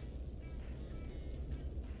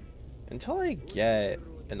 Until I get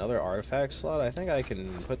another artifact slot, I think I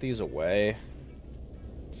can put these away.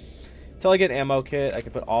 Until I get ammo kit, I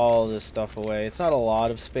can put all this stuff away. It's not a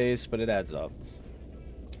lot of space, but it adds up.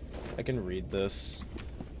 I can read this.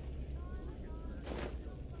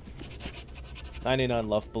 99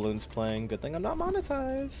 Luft balloons playing. Good thing I'm not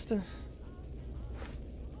monetized.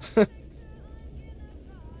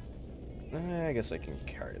 I guess I can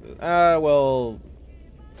carry this. Well...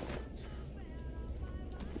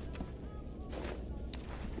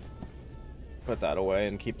 put that away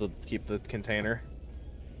and keep the container.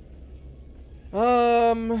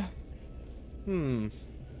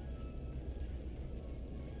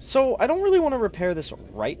 So, I don't really want to repair this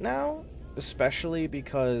right now, especially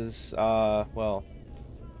because, well,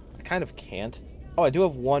 I kind of can't. Oh, I do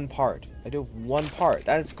have one part. I do have one part.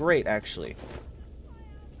 That is great, actually.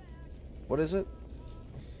 What is it?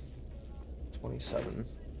 27.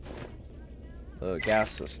 The gas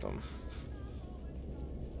system.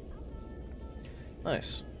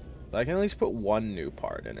 Nice. I can at least put one new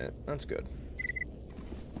part in it. That's good.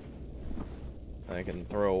 I can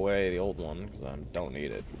throw away the old one because I don't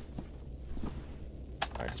need it.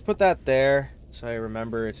 Alright, let's put that there so I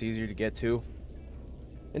remember it's easier to get to.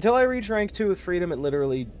 Until I reach rank 2 with freedom, it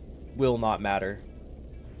literally will not matter.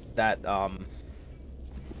 That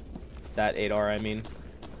 8R, I mean.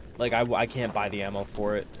 Like, I can't buy the ammo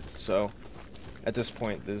for it, so at this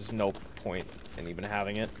point, there's no point in even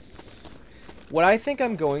having it. What I think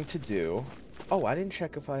I'm going to do... Oh, I didn't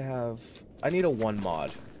check if I have... I need a 1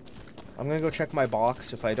 mod. I'm gonna go check my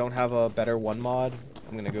box. If I don't have a better 1 mod,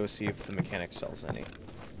 I'm gonna go see if the mechanic sells any.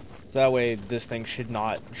 So that way, this thing should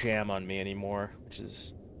not jam on me anymore, which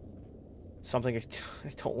is something I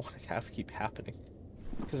don't want to have keep happening.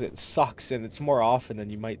 Because it sucks, and it's more often than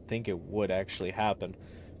you might think it would actually happen.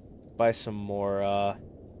 Buy some more,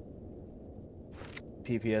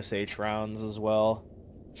 PPSH rounds as well.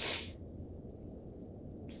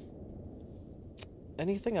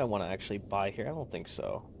 Anything I want to actually buy here? I don't think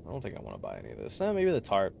so. I don't think I want to buy any of this. Maybe the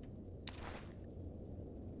tarp.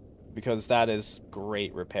 Because that is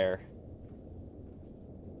great repair.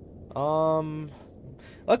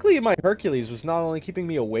 Luckily my Hercules was not only keeping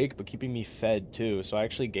me awake, but keeping me fed too. So I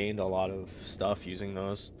actually gained a lot of stuff using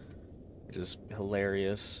those. Which is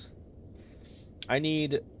hilarious. I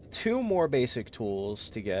need 2 more basic tools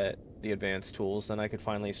to get the advanced tools. Then I could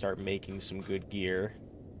finally start making some good gear.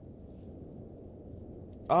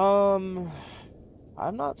 I'm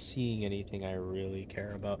not seeing anything I really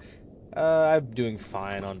care about. I'm doing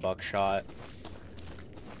fine on buckshot.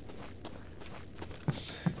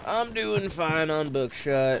 I'm doing fine on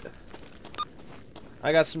Bookshot.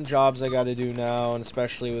 I got some jobs I gotta do now, and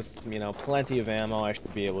especially with, you know, plenty of ammo, I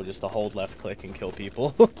should be able just to hold left click and kill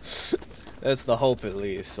people. That's the hope, at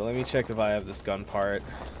least. So let me check if I have this gun part.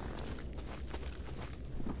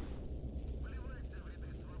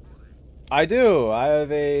 I do. I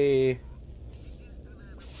have a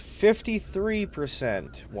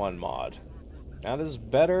 53% one mod. That is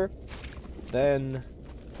better than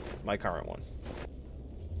my current one.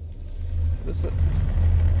 This is...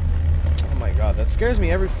 Oh my god, that scares me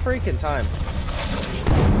every freaking time.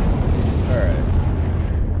 Alright.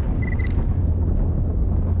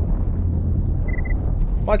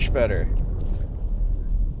 Much better.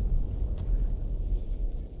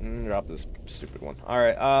 Drop this stupid one.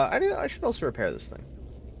 Alright, I should also repair this thing.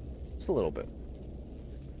 Just a little bit.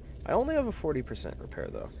 I only have a 40% repair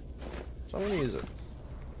though. So I'm gonna use it.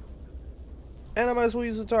 And I might as well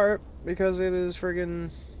use the tarp, because it is friggin'...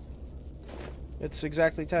 It's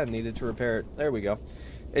exactly 10 needed to repair it. There we go.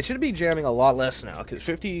 It should be jamming a lot less now, because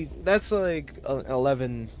 50... That's like an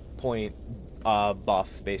 11 point buff,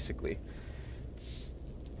 basically.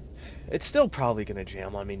 It's still probably gonna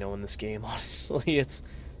jam on me knowing this game, honestly. It's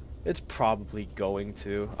probably going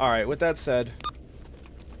to. Alright, with that said...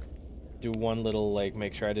 Do one little, like,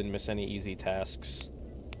 make sure I didn't miss any easy tasks.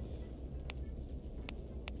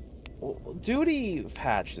 Well, duty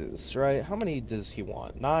patches, right? How many does he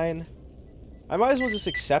want? 9? I might as well just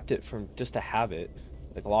accept it from just to have it,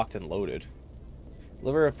 like, locked and loaded.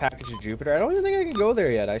 Deliver a package to Jupiter. I don't even think I can go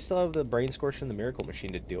there yet. I still have the Brain Scorch and the Miracle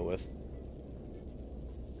Machine to deal with.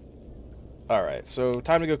 Alright, so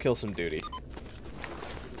time to go kill some duty.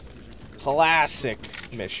 Classic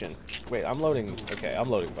mission. Wait, I'm loading... Okay, I'm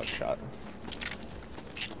loading Buckshot.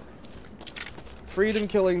 Freedom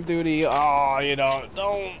killing duty. Oh, you know,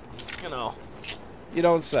 don't... You know. You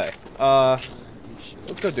don't say.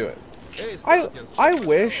 Let's go do it. I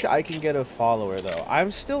wish I can get a follower, though.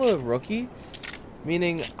 I'm still a rookie,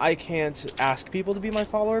 meaning I can't ask people to be my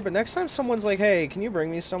follower, but next time someone's like, hey, can you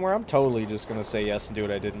bring me somewhere? I'm totally just gonna say yes and do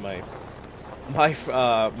what I did in my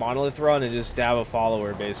monolith run and just have a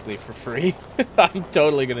follower basically for free. I'm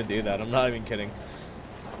totally gonna do that. I'm not even kidding.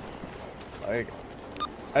 Like,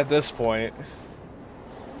 at this point,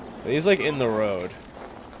 he's like in the road.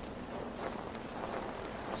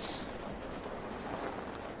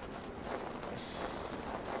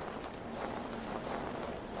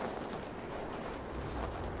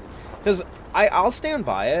 Because I'll stand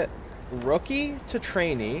by it. Rookie to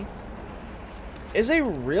trainee is a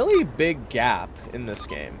really big gap in this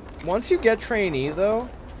game. Once you get trainee, though,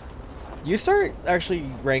 you start actually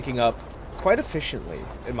ranking up quite efficiently,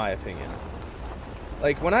 in my opinion.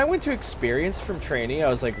 Like, when I went to experience from trainee, I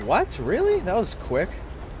was like, what? Really? That was quick.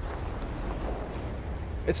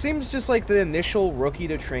 It seems just like the initial rookie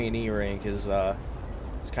to trainee rank is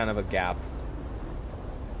kind of a gap.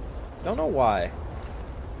 Don't know why.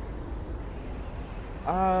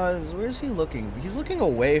 Where's he looking? He's looking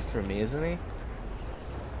away from me, isn't he?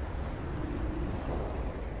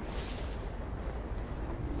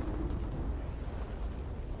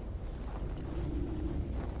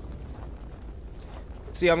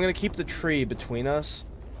 See, I'm gonna keep the tree between us,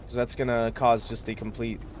 because that's gonna cause just a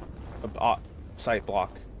complete sight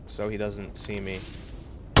block, so he doesn't see me.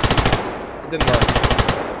 It didn't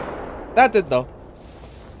work. That did, though.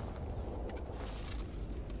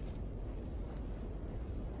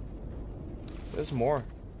 There's more.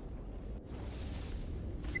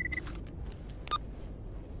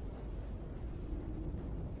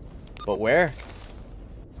 But where?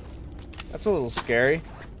 That's a little scary.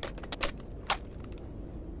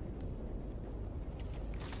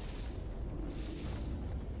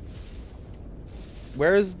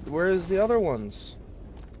 Where is the other ones?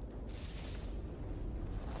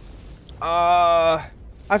 I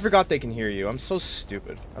forgot they can hear you. I'm so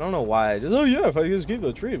stupid. I don't know why. Oh yeah, if I just keep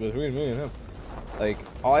the tree between me and him. Like,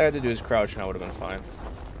 all I had to do is crouch and I would have been fine.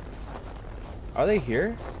 Are they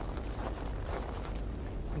here?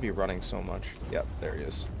 I'd be running so much. Yep, there he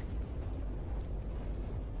is.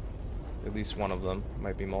 At least one of them.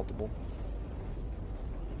 Might be multiple.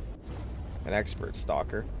 An expert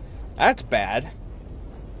stalker. That's bad.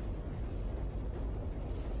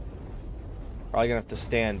 Probably gonna have to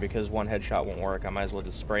stand because one headshot won't work. I might as well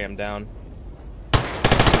just spray him down.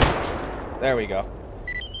 There we go.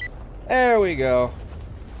 There we go.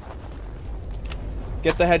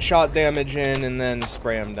 Get the headshot damage in and then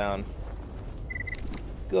spray him down.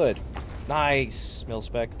 Good. Nice,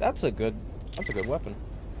 Milspec. That's a good weapon.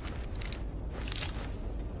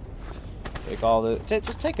 Take all the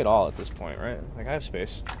just take it all at this point, right? Like, I have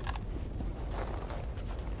space.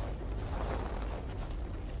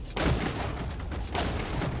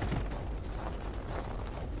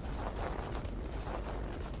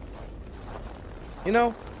 You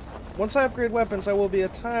know, once I upgrade weapons, I will be a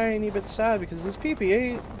tiny bit sad because this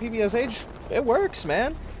PPSH, it works,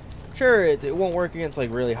 man. Sure, it won't work against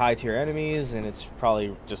like really high tier enemies, and it's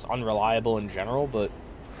probably just unreliable in general, but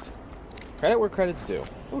credit where credit's due.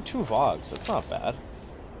 Ooh, 2 Vogs, that's not bad.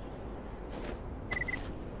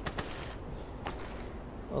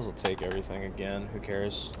 Those will take everything again, who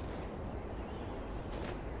cares?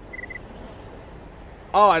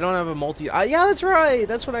 Oh, I don't have a multi... yeah, that's right!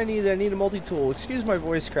 That's what I need. I need a multi-tool. Excuse my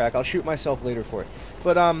voice crack. I'll shoot myself later for it.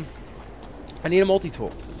 But, I need a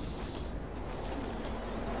multi-tool.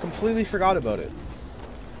 Completely forgot about it.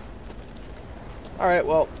 Alright,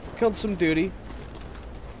 well, killed some duty.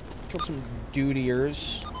 Killed some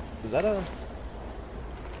dutiers. Is that a...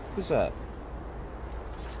 Who's that?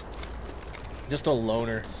 Just a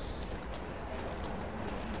loner.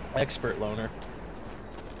 Expert loner.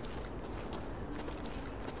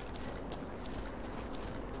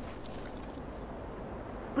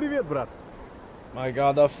 Привет, брат. My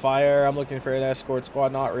god, the fire. I'm looking for an escort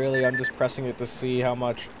squad. Not really. I'm just pressing it to see how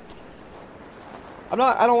much. I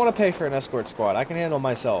don't want to pay for an escort squad. I can handle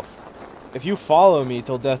myself. If you follow me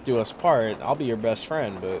till death do us part, I'll be your best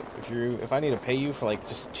friend. But if I need to pay you for like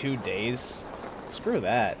just 2 days, screw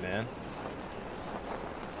that, man.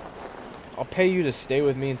 I'll pay you to stay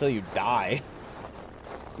with me until you die.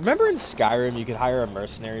 Remember in Skyrim you could hire a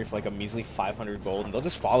mercenary for like a measly 500 gold and they'll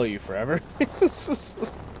just follow you forever?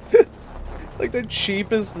 Like the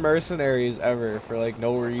cheapest mercenaries ever for like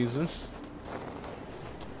no reason.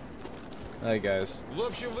 Alright guys. В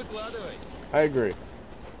общем, выкладывай. I agree.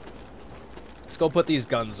 Let's go put these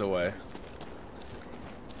guns away.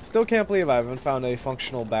 Still can't believe I haven't found a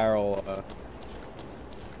functional barrel of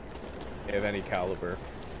any caliber.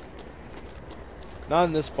 Not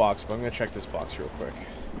in this box, but I'm gonna check this box real quick.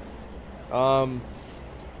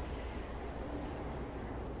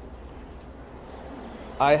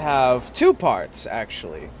 I have 2 parts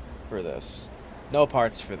actually for this. No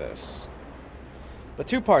parts for this. But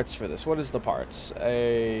 2 parts for this. What is the parts?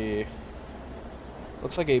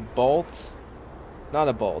 Looks like a bolt. Not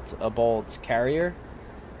a bolt carrier.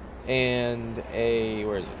 And a,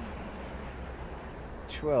 where is it?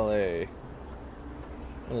 2LA.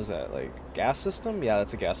 What is that, like gas system? Yeah,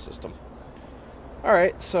 that's a gas system.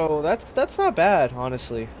 Alright, so that's not bad,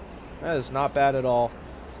 honestly. That is not bad at all.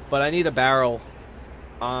 But I need a barrel.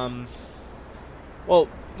 Well,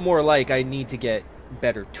 more like I need to get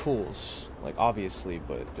better tools. Like, obviously,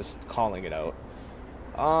 but just calling it out.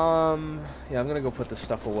 Yeah, I'm gonna go put this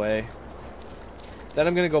stuff away. Then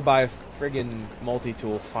I'm gonna go buy a friggin'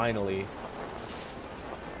 multi-tool, finally.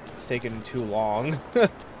 It's taken too long.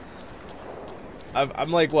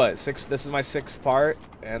 I'm like, what, this is my 6th part,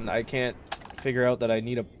 and I can't figure out that I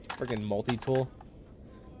need a friggin' multi-tool.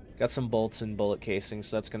 Got some bolts and bullet casings,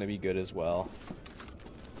 so that's gonna be good as well.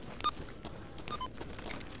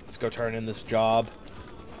 Let's go turn in this job.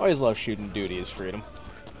 Always love shooting duty as freedom.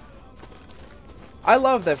 I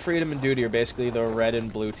love that freedom and duty are basically the red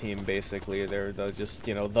and blue team, basically. They're just,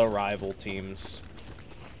 you know, the rival teams.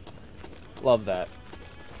 Love that.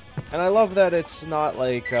 And I love that it's not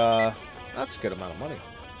like, that's a good amount of money.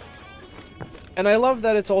 And I love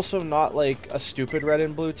that it's also not like a stupid red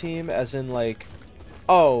and blue team, as in like,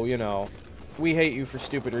 oh, you know, we hate you for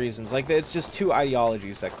stupid reasons. Like, it's just 2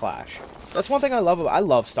 ideologies that clash. That's one thing I love about, I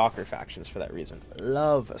love Stalker factions for that reason.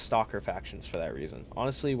 Love Stalker factions for that reason.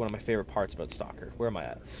 Honestly, one of my favorite parts about Stalker. Where am I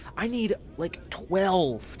at? I need like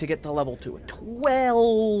 12 to get to level 2.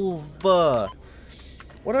 12!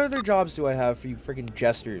 What other jobs do I have for you freaking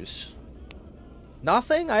jesters?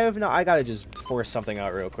 Nothing? I gotta just force something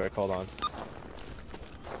out real quick. Hold on.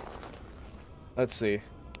 Let's see.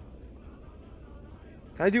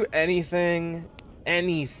 Can I do anything?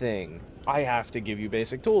 Anything. I have to give you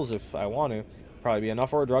basic tools if I want to. Probably be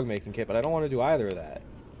enough for a drug making kit, but I don't want to do either of that.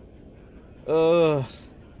 Ugh.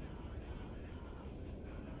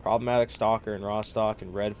 Problematic Stalker in Rostock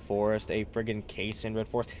and Red Forest. A friggin' case in Red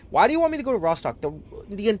Forest. Why do you want me to go to Rostock?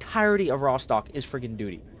 The entirety of Rostock is friggin'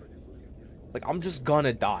 duty. Like, I'm just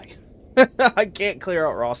gonna die. I can't clear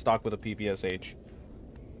out Rostock with a PPSH.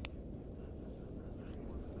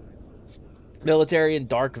 Military in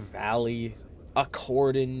Dark Valley. A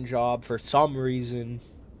cordon job for some reason.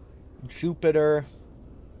 Jupiter.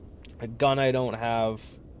 A gun I don't have.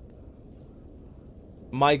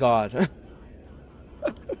 My god.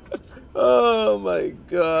 Oh my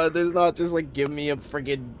god. There's not just like, give me a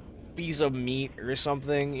friggin' piece of meat or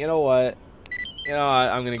something. You know what? You know what?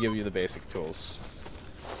 I'm gonna give you the basic tools.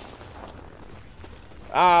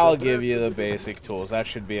 I'll give you the basic tools. That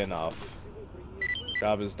should be enough.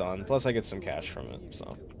 Job is done. Plus I get some cash from it,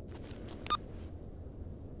 so.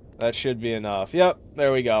 That should be enough. Yep,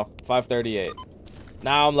 there we go. 538.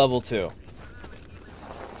 Now I'm level 2.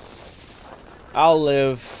 I'll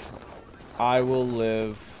live. I will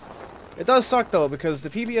live. It does suck though, because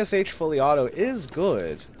the PBSH fully auto is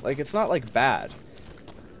good. Like, it's not like bad.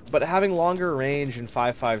 But having longer range in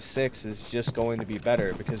 5.56 is just going to be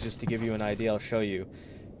better, because just to give you an idea, I'll show you.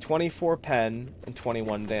 24 pen and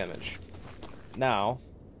 21 damage. Now,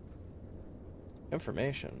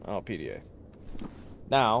 information. Oh, PDA.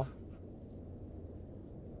 Now,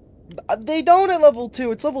 they don't at level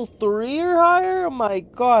 2. It's level 3 or higher. Oh my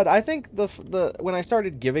god. I think the when I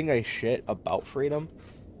started giving a shit about freedom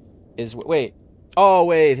is wait. Oh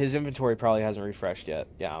wait, his inventory probably hasn't refreshed yet.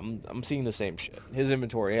 Yeah, I'm seeing the same shit. His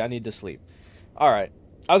inventory. I need to sleep. All right.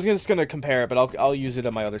 I was just gonna compare it, but I'll use it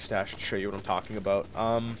in my other stash to show you what I'm talking about.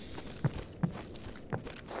 Can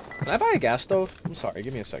I buy a gas stove? I'm sorry.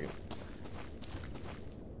 Give me a second.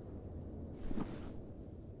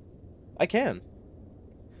 I can.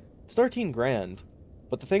 It's 13 grand,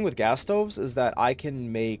 but the thing with gas stoves is that I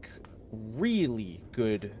can make really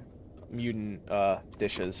good mutant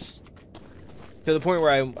dishes to the point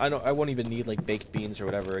where I won't even need like baked beans or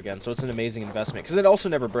whatever again. So it's an amazing investment because it also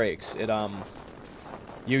never breaks. It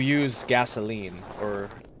you use gasoline or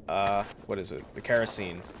what is it? The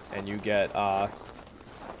kerosene, and you get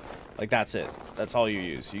like that's it. That's all you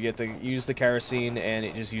use. You use the kerosene, and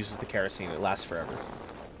it just uses the kerosene. It lasts forever.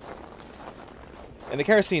 And the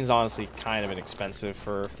kerosene is honestly kind of inexpensive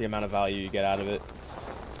for the amount of value you get out of it.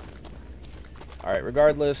 Alright,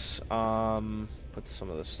 regardless, put some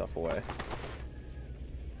of this stuff away.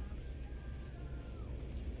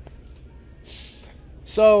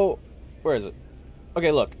 So, where is it?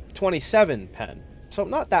 Okay, look, 27 pen. So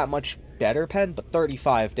not that much better pen, but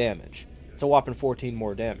 35 damage. It's a whopping 14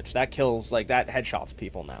 more damage. That kills, like, that headshots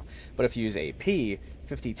people now. But if you use AP,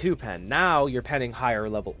 52 pen, now you're penning higher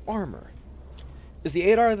level armor. Is the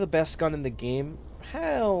 8R the best gun in the game?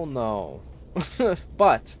 Hell no.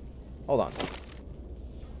 But, hold on.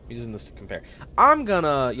 I'm using this to compare. I'm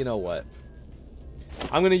gonna, you know what?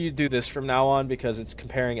 I'm gonna do this from now on because it's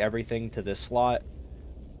comparing everything to this slot.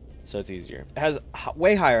 So it's easier. It has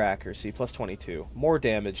way higher accuracy, plus 22. More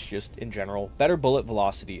damage just in general. Better bullet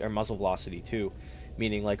velocity, or muzzle velocity too.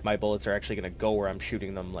 Meaning like my bullets are actually gonna go where I'm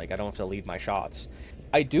shooting them. Like I don't have to lead my shots.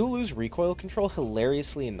 I do lose recoil control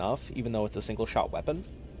hilariously enough, even though it's a single shot weapon,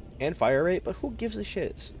 and fire rate, but who gives a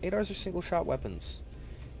shit? 8Rs are single shot weapons.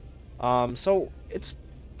 So it's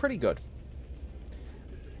pretty good.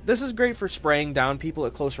 This is great for spraying down people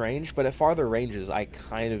at close range, but at farther ranges, I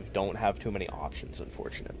kind of don't have too many options,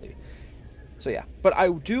 unfortunately. So yeah, but I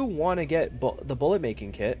do want to get the bullet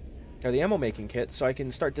making kit, or the ammo making kit, so I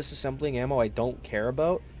can start disassembling ammo I don't care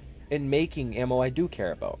about, and making ammo I do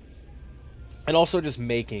care about. And also just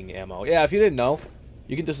making ammo. Yeah, if you didn't know,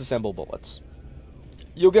 you can disassemble bullets.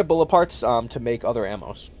 You'll get bullet parts to make other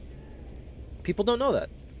ammos. People don't know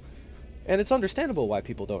that. And it's understandable why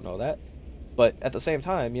people don't know that. But at the same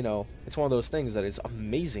time, you know, it's one of those things that is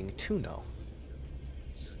amazing to know.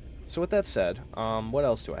 So with that said, what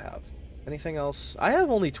else do I have? Anything else? I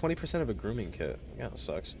have only 20% of a grooming kit. Yeah, that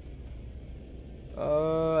sucks.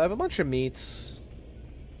 I have a bunch of meats.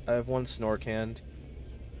 I have one snore can.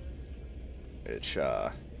 Which,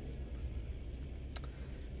 I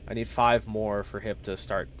need 5 more for Hip to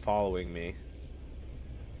start following me.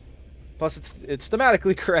 Plus, it's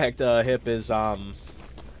thematically correct. Hip is,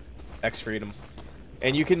 X-Freedom.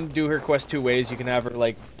 And you can do her quest 2 ways. You can have her,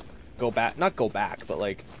 like, go back, not go back, but,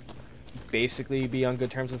 like, basically be on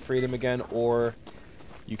good terms with Freedom again, or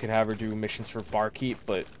you can have her do missions for Barkeep,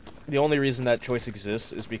 but the only reason that choice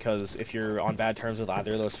exists is because if you're on bad terms with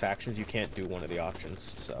either of those factions, you can't do one of the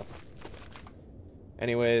options, so...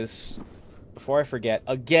 Anyways, before I forget,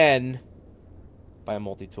 again, buy a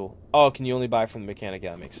multi-tool. Oh, can you only buy from the mechanic?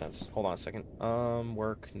 Yeah, that makes sense. Hold on a second.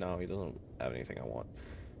 Work. No, he doesn't have anything I want.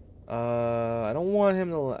 I don't want him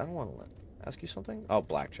to... I don't want to ask you something. Oh,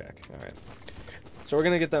 blackjack. Alright. So we're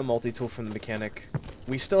gonna get that multi-tool from the mechanic.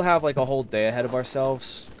 We still have, like, a whole day ahead of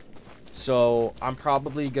ourselves. So, I'm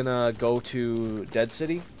probably gonna go to Dead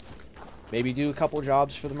City. Maybe do a couple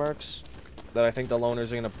jobs for the mercs that I think the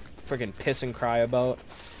loners are gonna freaking piss and cry about,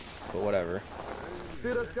 but whatever.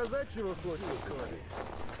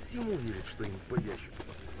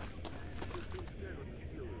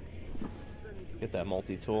 Get that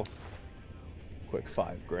multi-tool. Quick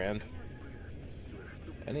 5 grand.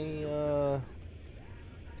 Any,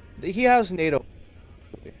 he has NATO.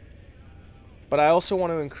 But I also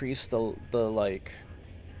want to increase the like,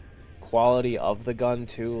 quality of the gun,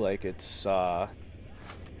 too. Like, its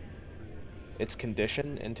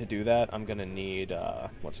condition, and to do that, I'm gonna need,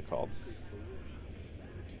 what's it called?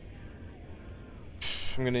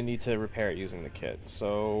 I'm gonna need to repair it using the kit.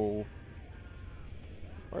 So,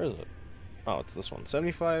 where is it? Oh, it's this one.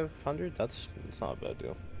 7,500. It's not a bad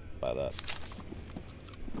deal. Buy that.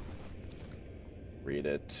 Read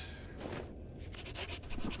it.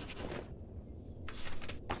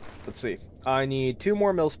 Let's see. I need 2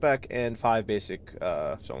 more mil-spec and 5 basic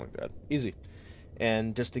sewing thread. Easy.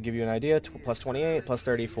 And just to give you an idea, plus 28, plus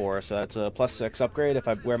 34, so that's a plus 6 upgrade. If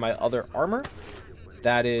I wear my other armor,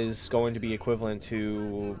 that is going to be equivalent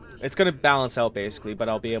to... It's going to balance out, basically, but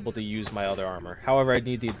I'll be able to use my other armor. However, I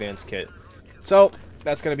need the advanced kit. So,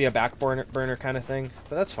 that's going to be a back burner kind of thing,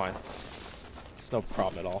 but that's fine. It's no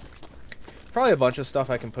problem at all. Probably a bunch of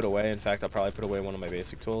stuff I can put away. In fact, I'll probably put away one of my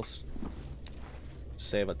basic tools.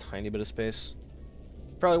 Save a tiny bit of space.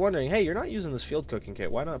 Probably wondering, hey, you're not using this field cooking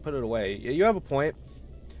kit. Why not put it away? You have a point,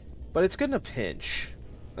 but it's good in a pinch.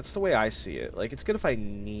 That's the way I see it. Like, it's good if I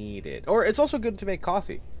need it. Or it's also good to make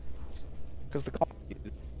coffee, because the coffee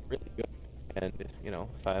is really good. And, you know,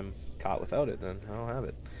 if I'm caught without it, then I don't have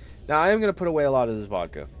it. Now, I am going to put away a lot of this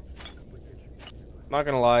vodka. Not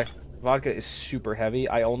going to lie. Vodka is super heavy.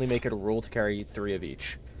 I only make it a rule to carry 3 of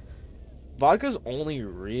each. Vodka's only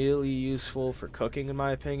really useful for cooking, in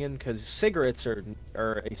my opinion, because cigarettes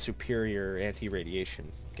are a superior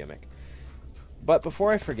anti-radiation gimmick. But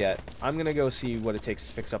before I forget, I'm going to go see what it takes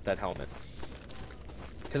to fix up that helmet.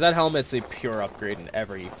 Because that helmet's a pure upgrade in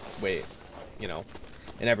every way, you know,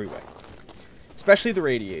 in every way. Especially the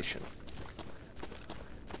radiation.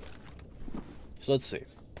 So let's see.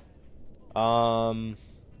 Well,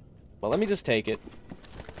 let me just take it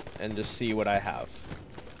and just see what I have.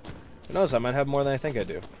 Who knows, I might have more than I think I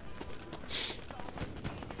do.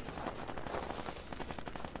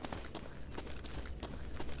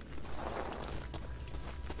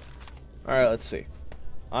 Alright, let's see.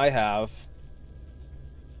 I have...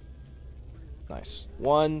 Nice.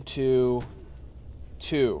 1, 2,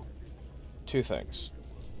 2. 2 things.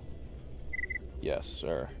 Yes,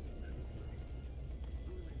 sir.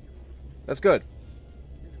 That's good.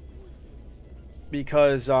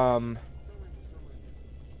 Because,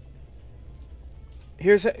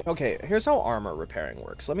 here's how armor repairing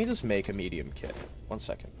works. Let me just make a medium kit. 1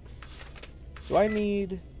 second. Do I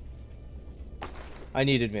need... I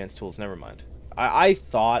need advanced tools, never mind. I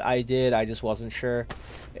thought I did, I just wasn't sure.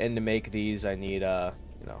 And to make these, I need,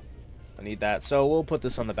 you know, I need that. So we'll put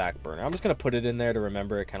this on the back burner. I'm just going to put it in there to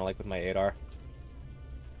remember it, kind of like with my 8R.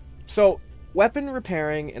 So, weapon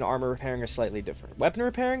repairing and armor repairing are slightly different. Weapon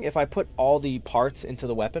repairing, if I put all the parts into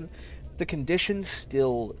the weapon, the condition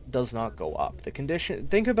still does not go up. The condition,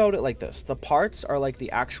 think about it like this. The parts are like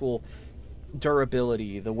the actual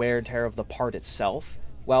durability, the wear and tear of the part itself,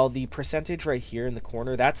 while the percentage right here in the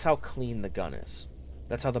corner, that's how clean the gun is.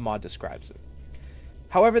 That's how the mod describes it.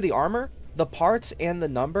 However, the armor, the parts and the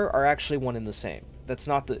number are actually one and the same. That's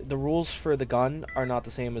not the rules for the gun are not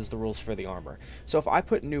the same as the rules for the armor. So if I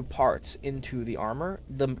put new parts into the armor,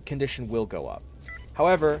 the condition will go up.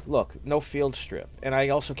 However, look, no field strip, and I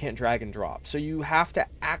also can't drag and drop. So you have to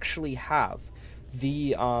actually have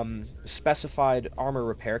the specified armor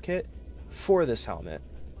repair kit for this helmet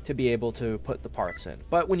to be able to put the parts in.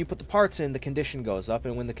 But when you put the parts in, the condition goes up,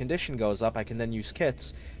 and when the condition goes up, I can then use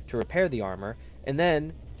kits to repair the armor, and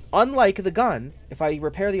then, unlike the gun, if I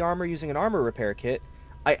repair the armor using an armor repair kit,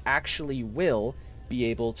 I actually will be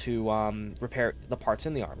able to repair the parts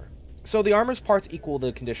in the armor. So the armor's parts equal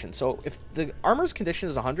the condition. So if the armor's condition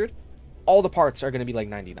is 100, all the parts are going to be like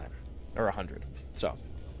 99 or 100. So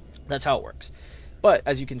that's how it works. But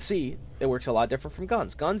as you can see, it works a lot different from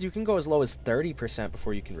guns. Guns, you can go as low as 30%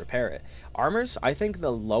 before you can repair it. Armors, I think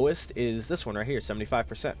the lowest is this one right here,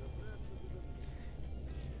 75%.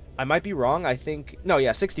 I might be wrong. I think, no,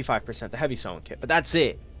 yeah, 65%, the heavy sewing kit. But that's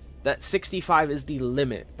it. That 65 is the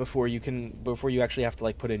limit before you actually have to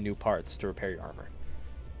like put in new parts to repair your armor.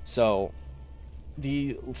 So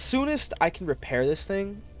the soonest I can repair this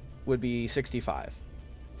thing would be 65.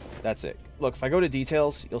 That's it. Look, if I go to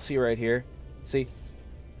details, you'll see right here. See?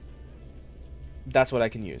 That's what I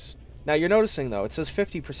can use. Now you're noticing though, it says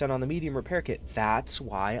 50% on the medium repair kit. That's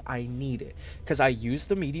why I need it. Because I use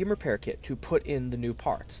the medium repair kit to put in the new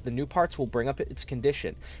parts. The new parts will bring up its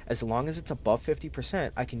condition. As long as it's above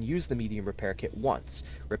 50%, I can use the medium repair kit once.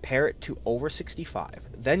 Repair it to over 65.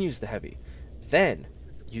 Then use the heavy. Then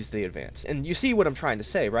use the advanced. And you see what I'm trying to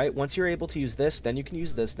say, right? Once you're able to use this, then you can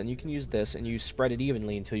use this, then you can use this, and you spread it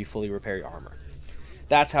evenly until you fully repair your armor.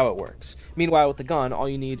 That's how it works. Meanwhile, with the gun, all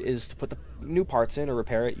you need is to put the new parts in or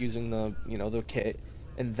repair it using the, you know, the kit,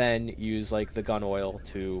 and then use like the gun oil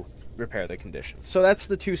to repair the condition. So that's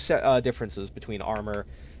the two differences between armor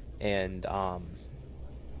and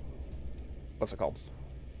what's it called?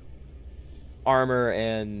 armor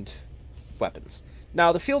and weapons.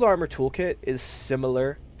 Now, the field armor toolkit is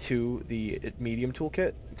similar to the medium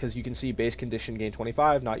toolkit because you can see base condition gain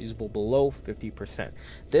 25, not usable below 50%.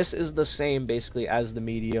 This is the same basically as the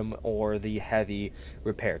medium or the heavy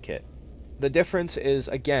repair kit. The difference is,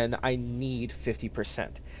 again, I need 50%.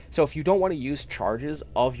 So if you don't want to use charges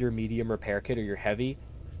of your medium repair kit or your heavy,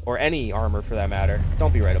 or any armor for that matter,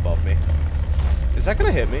 don't be right above me. Is that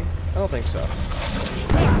going to hit me? I don't think so.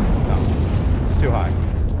 No, it's too high.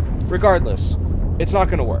 Regardless, it's not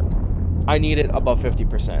going to work. I need it above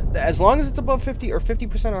 50%. As long as it's above 50 or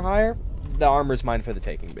 50% or higher, the armor's mine for the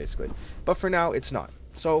taking, basically. But for now, it's not.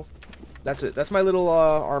 So, that's it. That's my little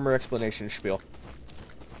armor explanation spiel.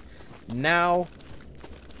 Now,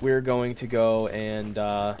 we're going to go and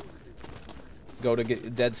go to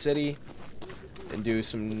Dead City and do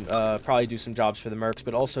some, probably do some jobs for the mercs,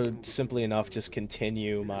 but also simply enough just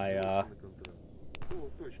continue my,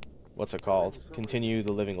 what's it called? Continue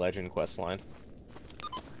the Living Legend questline.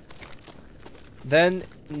 Then,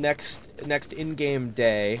 next in-game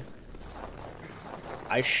day,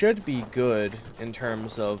 I should be good in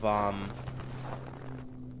terms of,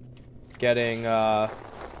 getting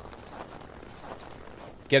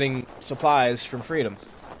supplies from Freedom.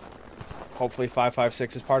 Hopefully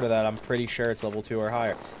 556 is part of that. I'm pretty sure it's level 2 or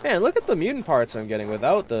higher. Man, look at the mutant parts I'm getting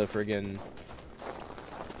without the friggin...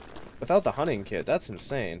 without the hunting kit. That's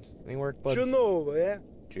insane. Any work, bud?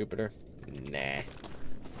 Jupiter? Nah.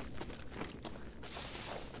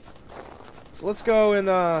 So let's go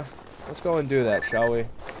and do that, shall we?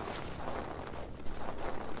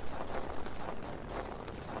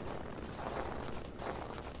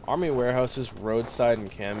 Army warehouses, roadside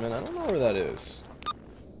encampment. I don't know where that is.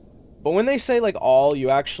 But when they say like all, you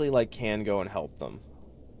actually like can go and help them.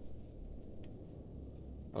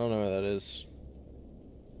 I don't know where that is.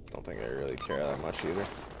 Don't think I really care that much either.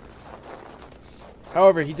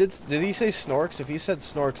 However, did he say snorks? If he said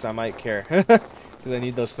snorks, I might care. Because I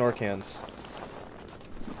need those snork hands.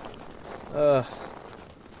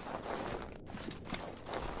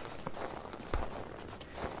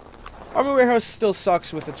 Armor warehouse still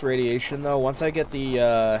sucks with its radiation though. Once I get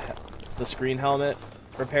the screen helmet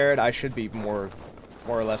repaired, I should be more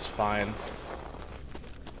or less fine.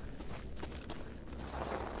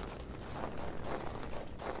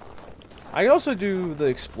 I can also do the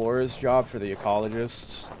explorer's job for the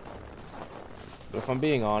ecologists. But if I'm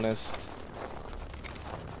being honest,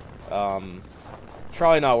 it's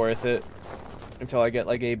probably not worth it until I get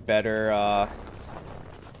like a better oh,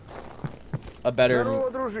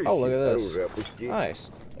 look at this. Nice.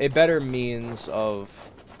 A better means of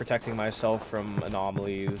protecting myself from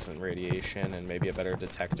anomalies and radiation and maybe a better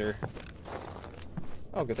detector.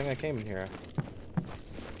 Oh, good thing I came in here.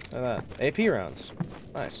 Look at that. AP rounds.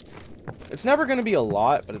 Nice. It's never going to be a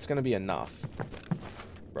lot, but it's going to be enough.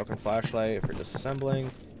 Broken flashlight for disassembling.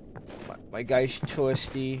 My guy's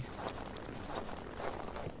toasty.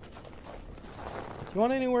 You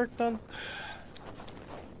want any work done?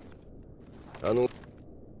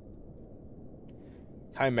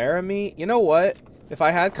 Chimera meat? You know what? If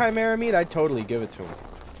I had Chimera meat, I'd totally give it to him.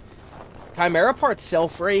 Chimera parts sell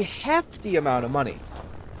for a hefty amount of money.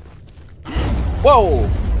 Whoa!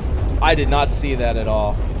 I did not see that at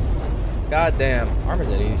all. God damn. Armor's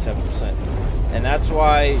at 87%. And that's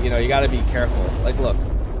why, you know, you gotta be careful. Like, look.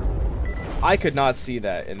 I could not see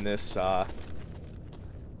that in this, I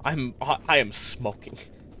am smoking.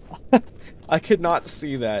 I could not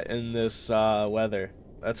see that in this, weather.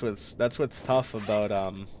 That's what's tough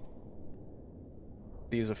about,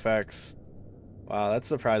 these effects. Wow, that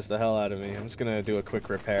surprised the hell out of me. I'm just gonna do a quick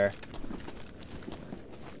repair.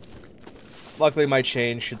 Luckily, my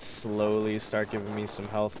chain should slowly start giving me some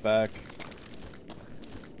health back.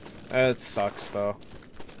 It sucks, though.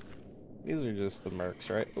 These are just the mercs,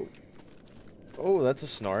 right? Oh, oh, that's a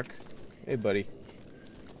snark. Hey, buddy.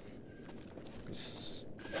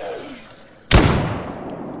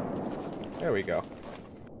 There we go.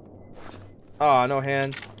 Ah, no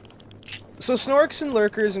hand. So snorks and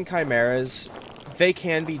lurkers and chimeras, they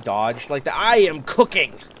can be dodged. Like the I am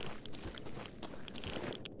cooking.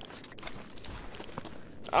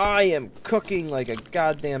 I am cooking like a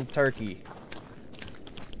goddamn turkey.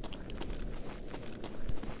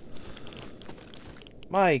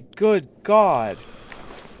 My good God.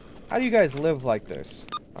 How do you guys live like this?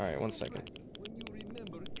 Alright, one second.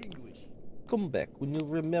 Come back when you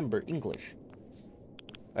remember English.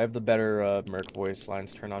 I have the better merc voice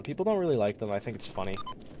lines turned on. People don't really like them. I think it's funny.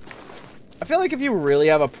 I feel like if you really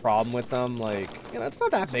have a problem with them, like, you know, it's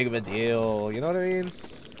not that big of a deal. You know what I mean?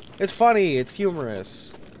 It's funny. It's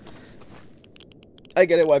humorous. I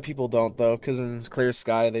get it why people don't though, because in Clear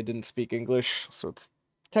Sky they didn't speak English, so it's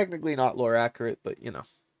technically not lore accurate, but you know,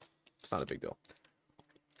 it's not a big deal.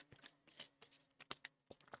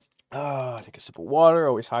 Take a sip of water,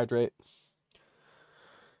 always hydrate.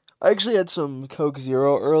 I actually had some Coke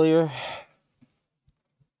Zero earlier.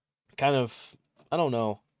 Kind of, I don't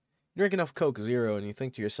know. You drink enough Coke Zero and you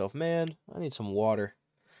think to yourself, man, I need some water.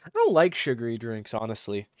 I don't like sugary drinks,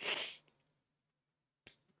 honestly.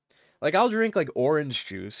 Like, I'll drink, like, orange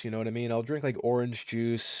juice, you know what I mean? I'll drink, like, orange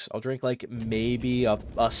juice. I'll drink, like, maybe a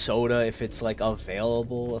soda if it's, like,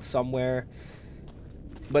 available somewhere.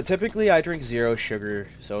 But typically, I drink zero sugar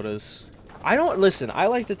sodas. I don't, listen, I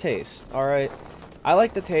like the taste, alright? I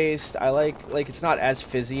like the taste. I like, it's not as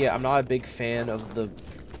fizzy. I'm not a big fan of the,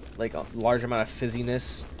 like, a large amount of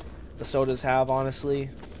fizziness the sodas have, honestly.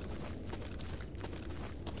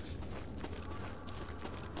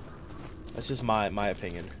 That's just my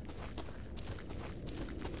opinion.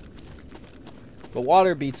 But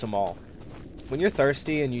water beats them all. When you're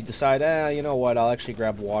thirsty and you decide, you know what, I'll actually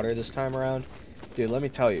grab water this time around. Dude, let me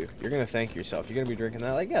tell you, you're gonna thank yourself. You're gonna be drinking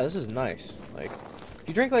that, like, yeah, this is nice. Like, if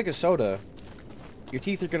you drink like a soda, your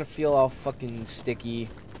teeth are gonna feel all fucking sticky.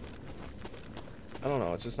 I don't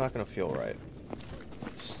know, it's just not gonna feel right.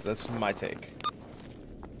 That's my take.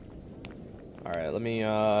 Alright, let me,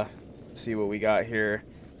 see what we got here.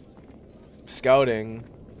 Scouting.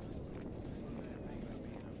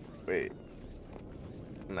 Wait.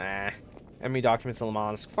 Nah. Enemy documents in Le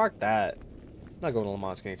Mans. Fuck that. I'm not going to Le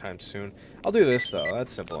Mans anytime soon. I'll do this, though.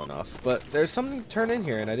 That's simple enough. But there's something to turn in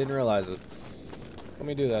here, and I didn't realize it. Let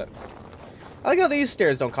me do that. I like how these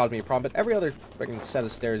stairs don't cause me a problem, but every other freaking set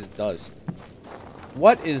of stairs it does.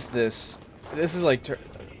 What is this? This is like...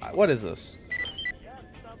 What is this?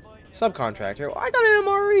 Subcontractor. I got an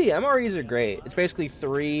MRE. MREs are great. It's basically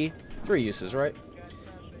three uses, right?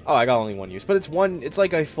 Oh, I got only one use, but it's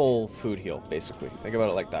like a full food heal, basically. Think about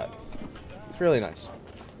it like that. It's really nice.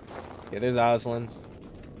 Yeah, there's Aslan.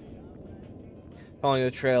 Following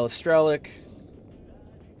the trail of Strelic.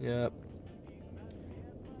 Yep.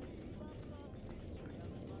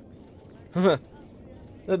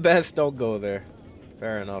 The best don't go there.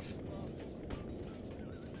 Fair enough.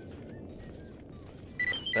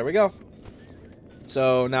 There we go.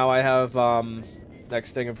 So now I have,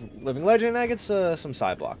 next thing of Living Legend, I get some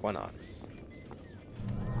side block. Why not?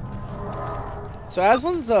 So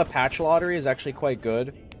Aslan's patch lottery is actually quite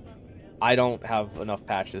good. I don't have enough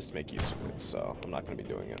patches to make use of it, so I'm not going to be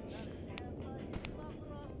doing it.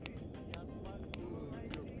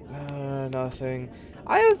 Nothing.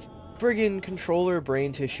 I have friggin' controller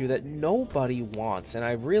brain tissue that nobody wants, and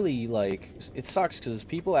I really, like, it sucks because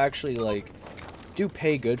people actually, like, do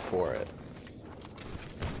pay good for it.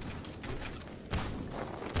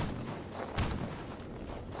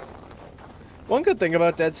 One good thing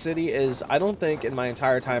about Dead City is I don't think in my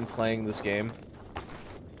entire time playing this game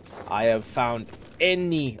I have found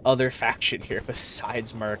any other faction here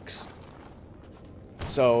besides Mercs.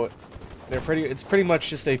 So it's pretty much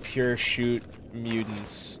just a pure shoot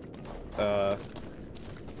mutants like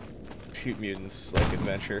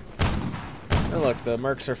adventure. And look, the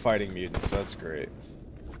Mercs are fighting mutants, so that's great.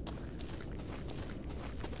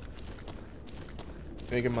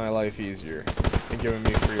 Making my life easier and giving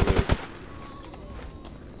me free loot.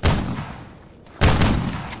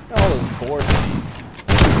 All those board feet.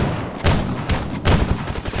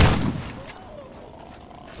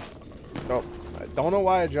 Oh, I don't know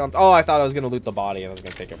why I jumped. Oh, I thought I was gonna loot the body and I was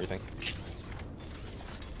gonna take everything.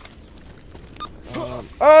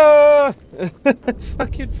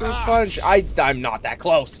 Fucking fruit punch. I'm not that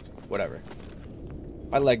close. Whatever.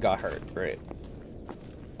 My leg got hurt. Great.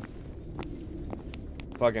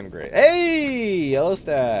 Fucking great. Hey, Yellow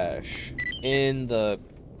Stash. In the...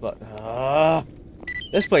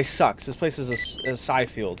 This place sucks. This place is a psi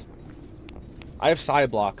field. I have psi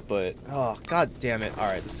block, but... Oh, god damn it.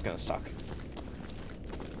 Alright, this is gonna suck.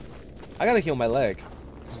 I gotta heal my leg.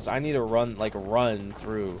 Because I need to run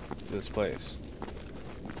through this place.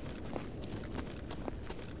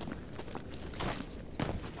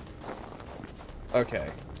 Okay.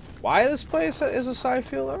 Why this place is a psi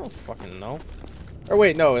field? I don't fucking know. Or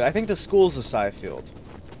wait, no. I think the school's a psi field.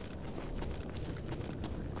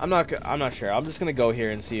 I'm not sure. I'm just gonna go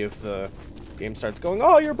here and see if the game starts going,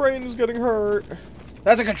 oh, your brain is getting hurt.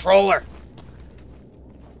 That's a controller!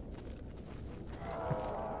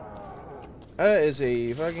 That is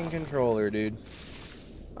a fucking controller, dude.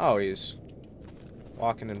 Oh, he's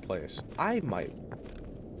walking in place. I might...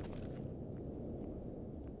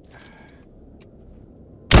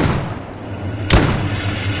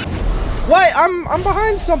 What? I'm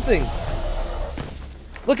behind something!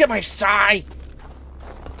 Look at my psi!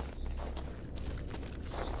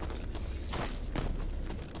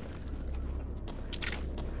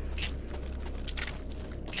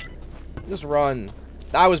 Just run.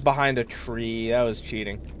 I was behind a tree. That was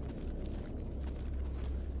cheating.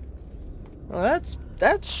 Well,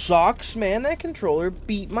 that sucks, man. That controller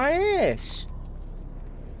beat my ass.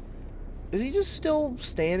 Is he just still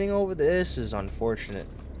standing over there? This is unfortunate.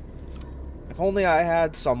 If only I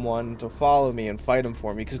had someone to follow me and fight him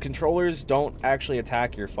for me, because controllers don't actually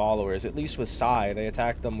attack your followers. At least with Psy, they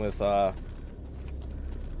attack them with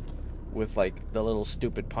like the little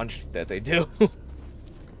stupid punch that they do.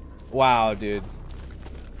 Wow, dude.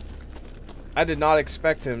 I did not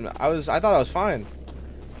expect him. I thought I was fine.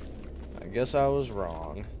 I guess I was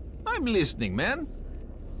wrong. I'm listening, man.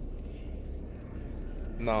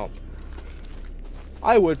 No.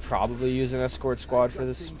 I would probably use an escort squad for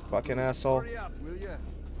this fucking asshole. Hurry up, will ya?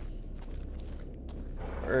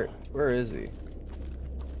 Where is he?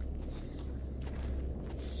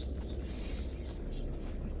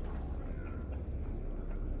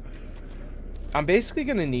 I'm basically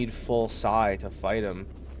gonna need full Psy to fight him.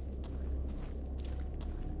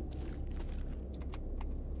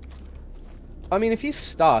 I mean, if he's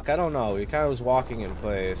stuck, I don't know. He kind of was walking in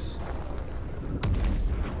place.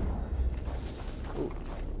 Ooh.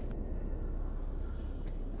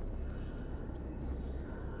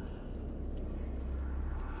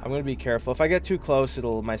 I'm gonna be careful. If I get too close,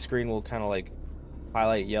 my screen will kind of like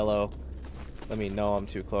highlight yellow. Let me know I'm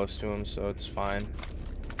too close to him, so it's fine.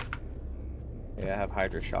 Yeah, I have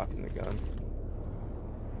Hydra Shock in the gun.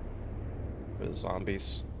 For the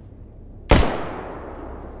zombies.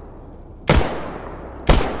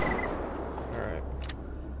 Alright.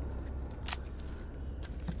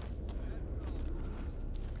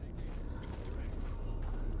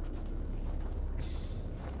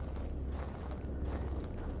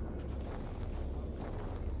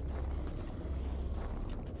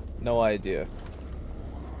 No idea.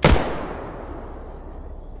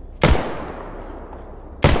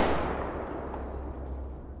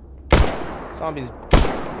 Zombies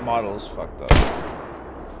model is fucked up.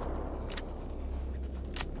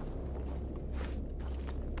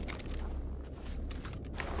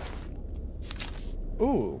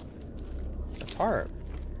 Ooh, a tarp.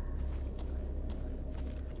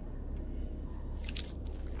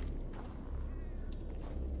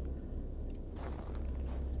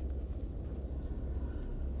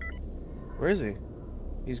 Where is he?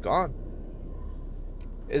 He's gone.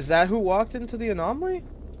 Is that who walked into the anomaly?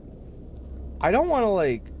 I don't want to,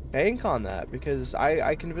 like, bank on that, because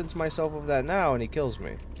I convince myself of that now, and he kills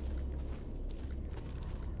me.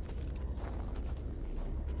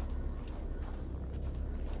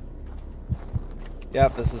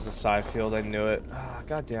 Yep, this is a Psy field, I knew it. Oh,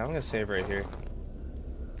 God damn, I'm gonna save right here.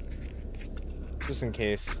 Just in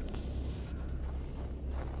case.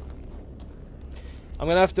 I'm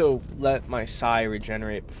gonna have to let my Psy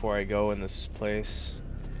regenerate before I go in this place.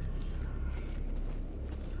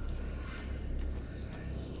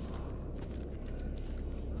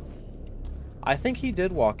 I think he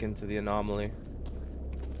did walk into the anomaly.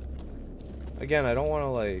 Again, I don't want to,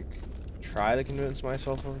 like, try to convince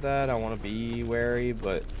myself of that. I want to be wary,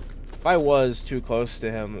 but if I was too close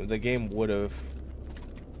to him, the game would have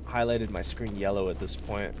highlighted my screen yellow at this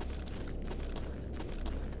point.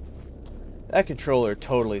 That controller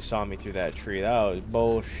totally saw me through that tree. That was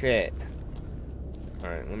bullshit.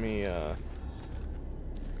 Alright, let me,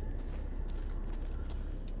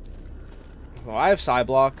 well, I have Psy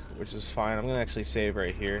block, which is fine. I'm gonna actually save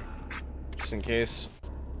right here, just in case.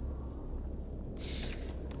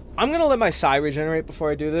 I'm gonna let my Psy regenerate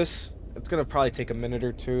before I do this. It's gonna probably take a minute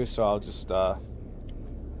or two, so I'll just, I'll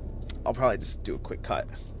probably just do a quick cut.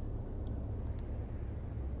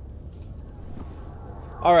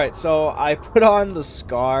 Alright, so I put on the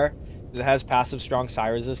Scar. It has passive strong Psy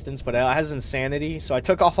resistance, but it has Insanity, so I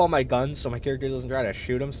took off all my guns so my character doesn't try to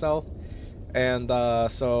shoot himself. And,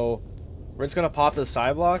 so we're just gonna pop the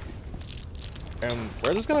Psy block, and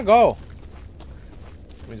we're just gonna go.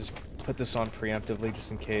 Let me just put this on preemptively,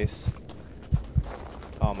 just in case.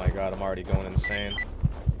 Oh my god, I'm already going insane.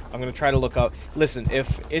 I'm gonna try to look up. Listen,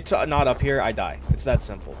 if it's not up here, I die. It's that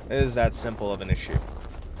simple. It is that simple of an issue.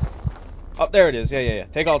 Oh, there it is. Yeah.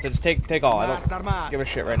 Take all. Just take all. I don't give a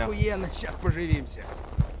shit right now.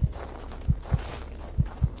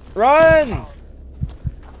 Run!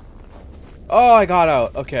 Oh, I got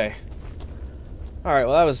out. Okay. Alright,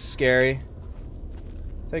 well that was scary.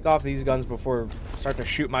 Take off these guns before I start to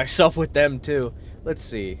shoot myself with them too. Let's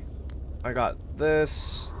see. I got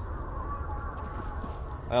this.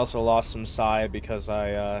 I also lost some Psy because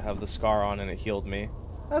I have the Scar on and it healed me.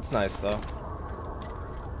 That's nice though.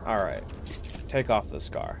 Alright. Take off the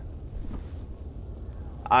Scar.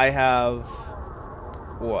 I have...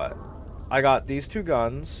 what? I got these two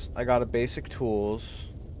guns. I got a basic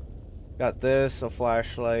tools. Got this, a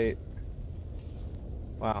flashlight.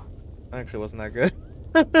 Wow, that actually wasn't that good.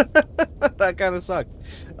 That kind of sucked.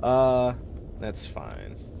 That's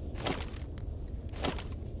fine.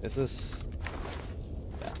 Is this?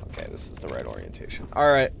 Yeah, okay, this is the right orientation.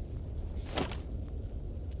 Alright.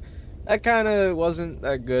 That kind of wasn't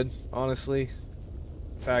that good, honestly.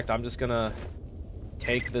 In fact, I'm just gonna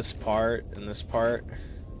take this part and this part,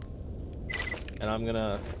 and I'm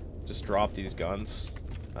gonna just drop these guns.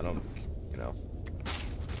 I don't, you know.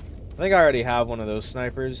 I think I already have one of those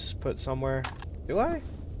snipers put somewhere. Do I?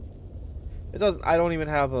 It doesn't. I don't even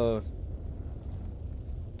have a.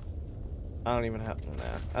 I don't even have. Nah,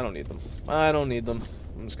 I don't need them. I don't need them.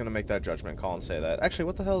 I'm just gonna make that judgment call and say that. Actually,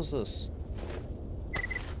 what the hell is this?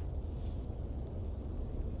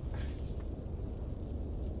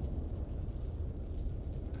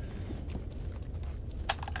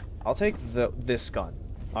 I'll take this gun.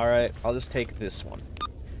 Alright, I'll just take this one.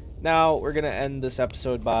 Now, we're gonna end this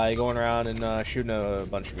episode by going around and shooting a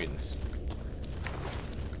bunch of mutants.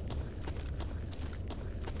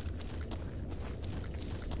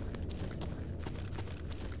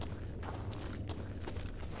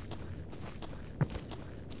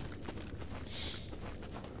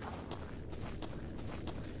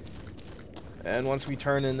 And once we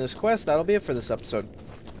turn in this quest, that'll be it for this episode.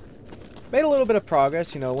 Made a little bit of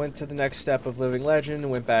progress, you know, went to the next step of Living Legend,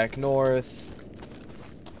 went back north,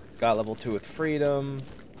 got level 2 with Freedom.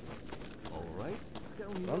 Alright.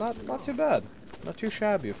 Well, not too bad. Not too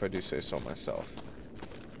shabby, if I do say so myself.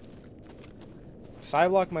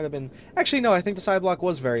 Psyblock might have been... Actually, no, I think the Psyblock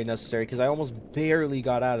was very necessary, because I almost barely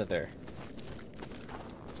got out of there.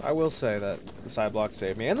 So I will say that the Psyblock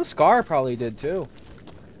saved me. And the Scar probably did, too.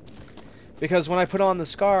 Because when I put on the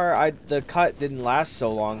Scar, the cut didn't last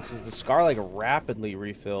so long, because the Scar, like, rapidly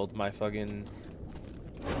refilled my fucking...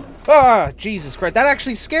 Ah! Jesus Christ, that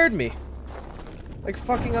actually scared me! Like,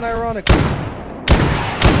 fucking unironically.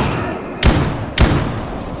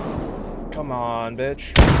 Come on,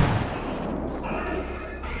 bitch.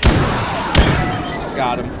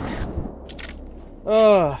 Got him.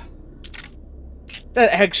 Ugh. That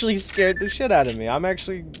actually scared the shit out of me. I'm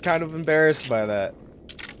actually kind of embarrassed by that.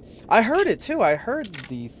 I heard it too. I heard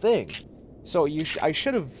the thing. So I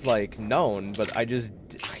should have like known, but I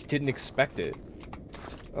didn't expect it.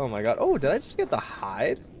 Oh my god. Oh, did I just get the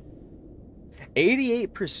hide?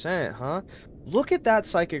 88%, huh? Look at that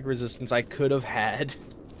psychic resistance I could have had.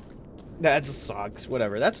 That just sucks.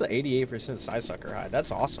 Whatever. That's an 88% Psysucker hide.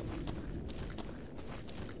 That's awesome.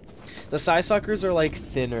 The Psysuckers are like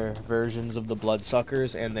thinner versions of the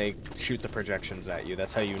Bloodsuckers, and they shoot the projections at you.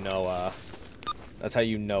 That's how you know, that's how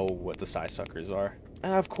you know what the Psysuckers are.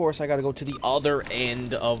 And of course, I gotta go to the other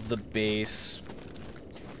end of the base.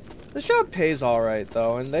 This job pays alright,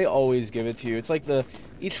 though, and they always give it to you. It's like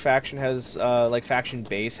each faction has, like, faction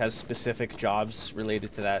base has specific jobs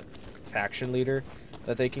related to that faction leader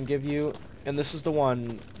that they can give you, and this is the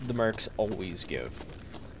one the mercs always give.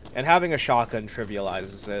 And having a shotgun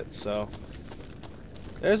trivializes it, so...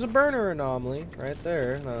 There's a burner anomaly right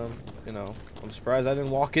there, you know, I'm surprised I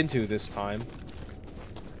didn't walk into this time.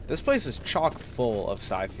 This place is chock full of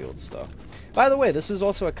psi fields, though. By the way, this is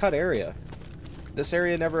also a cut area. This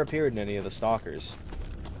area never appeared in any of the Stalkers.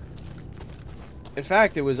 In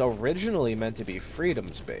fact, it was originally meant to be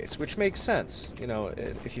Freedom Space, which makes sense, you know,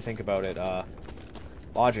 if you think about it,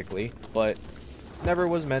 logically, but never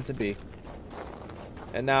was meant to be.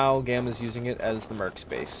 And now Gamma's using it as the merc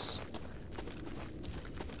space.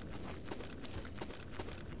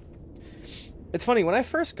 It's funny, when I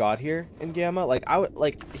first got here in Gamma,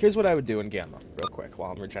 here's what I would do in Gamma, real quick, while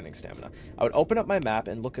I'm regenerating stamina. I would open up my map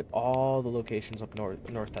and look at all the locations up north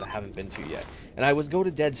that I haven't been to yet. And I would go to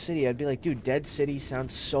Dead City, I'd be like, dude, Dead City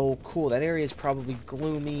sounds so cool. That area is probably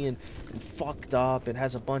gloomy and fucked up, it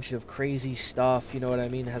has a bunch of crazy stuff, you know what I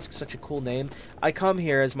mean? It has such a cool name. I come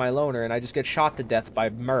here as my loner, and I just get shot to death by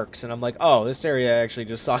mercs, and I'm like, oh, this area actually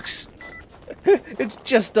just sucks. It's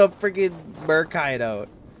just a freaking merc hideout.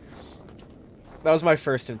 That was my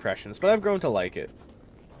first impressions, but I've grown to like it.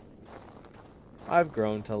 I've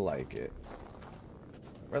grown to like it.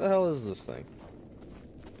 Where the hell is this thing?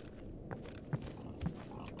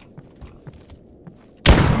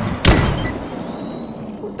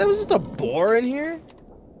 That was just a boar in here?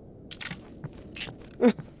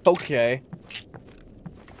 Okay.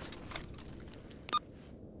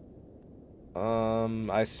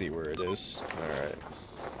 I see where it is. Alright.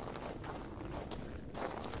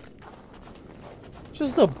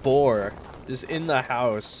 Just a boar, just in the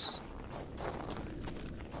house.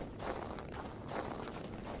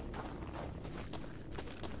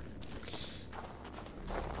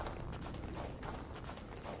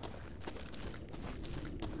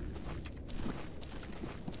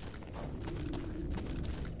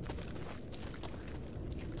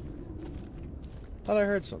 Thought I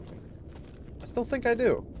heard something. I still think I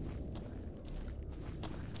do.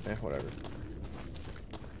 Eh, whatever.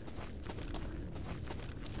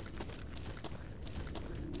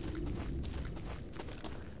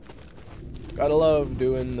 Gotta love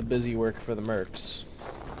doing the busy work for the mercs.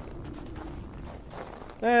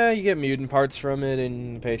 You get mutant parts from it,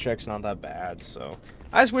 and the paycheck's not that bad, so...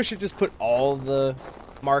 I just wish it just put all the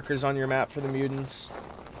markers on your map for the mutants,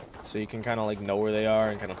 so you can kind of, like, know where they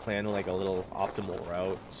are and kind of plan, like, a little optimal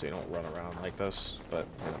route, so you don't run around like this, but,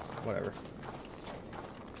 you know, whatever.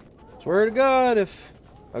 Swear to God, if...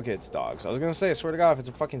 Okay, it's dogs. I was gonna say, I swear to God, if it's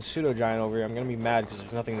a fucking pseudo-giant over here, I'm gonna be mad because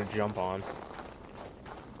there's nothing to jump on.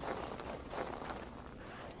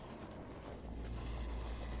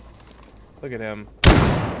 Look at him.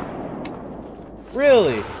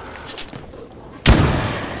 Really?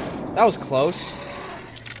 That was close.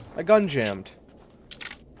 My gun jammed.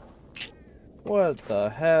 What the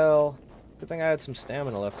hell? Good thing I had some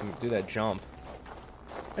stamina left to do that jump.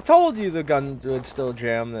 I told you the gun would still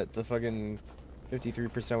jam, that the fucking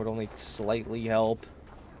 53% would only slightly help.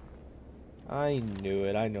 I knew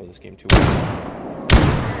it. I know this game too well.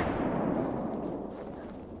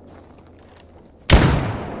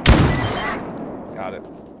 Got it.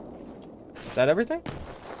 Is that everything?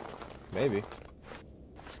 Maybe.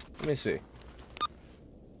 Let me see.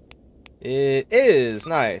 It is!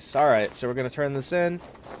 Nice. Alright, so we're gonna turn this in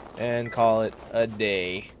and call it a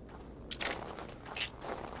day.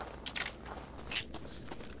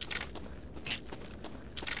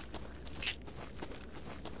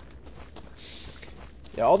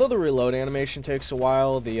 Yeah, although the reload animation takes a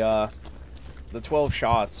while, the 12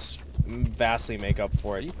 shots vastly make up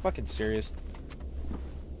for it. Are you fucking serious?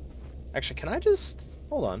 Actually, can I just...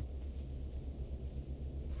 Hold on.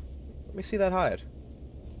 Let me see that hide.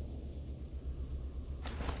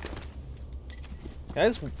 Can I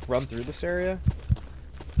just run through this area?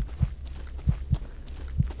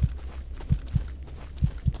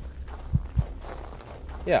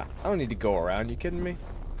 Yeah, I don't need to go around. You kidding me?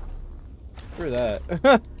 Screw that.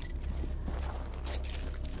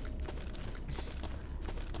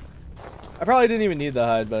 I probably didn't even need the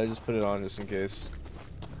hide, but I just put it on just in case.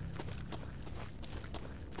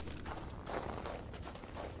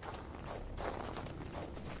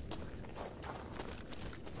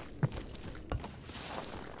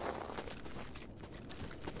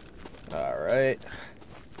 Alright.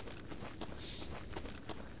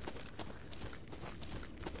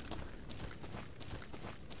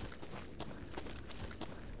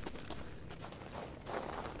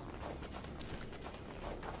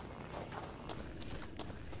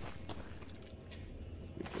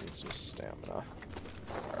 We get some stamina.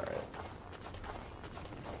 Alright.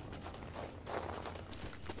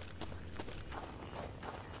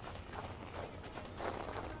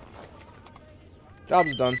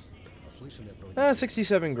 Job's done.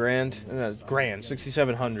 67 grand.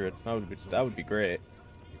 6,700. That would be great.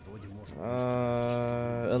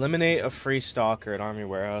 Eliminate a free stalker at army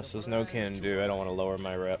warehouses. No can do. I don't want to lower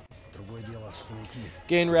my rep.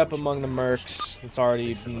 Gain rep among the mercs. It's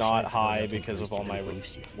already not high because of all my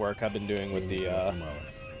work I've been doing with the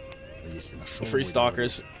free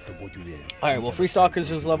stalkers. Alright, well, free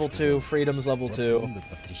stalkers is level 2. Freedom's level 2.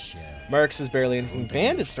 Mercs is barely anything.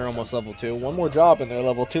 Bandits are almost level 2. One more job and they're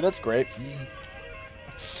level 2. That's great.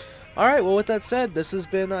 Alright, well, with that said, this has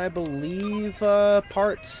been, I believe,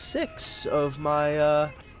 part 6 of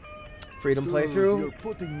my Freedom playthrough. You're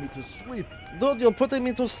putting me to sleep. Dude, you're putting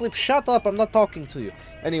me to sleep. Shut up, I'm not talking to you.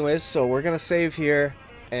 Anyways, so we're gonna save here.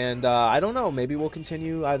 And I don't know, maybe we'll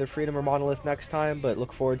continue either Freedom or Monolith next time, but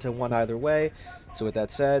look forward to one either way. So with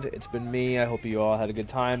that said, it's been me. I hope you all had a good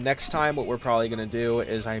time. Next time, what we're probably going to do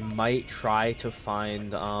is I might try to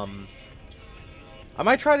find, I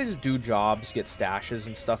might try to just do jobs, get stashes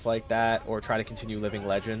and stuff like that, or try to continue living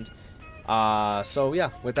Legend. So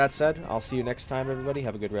yeah, with that said, I'll see you next time, everybody.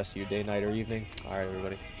 Have a good rest of your day, night, or evening. Alright,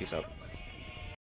 everybody. Peace out.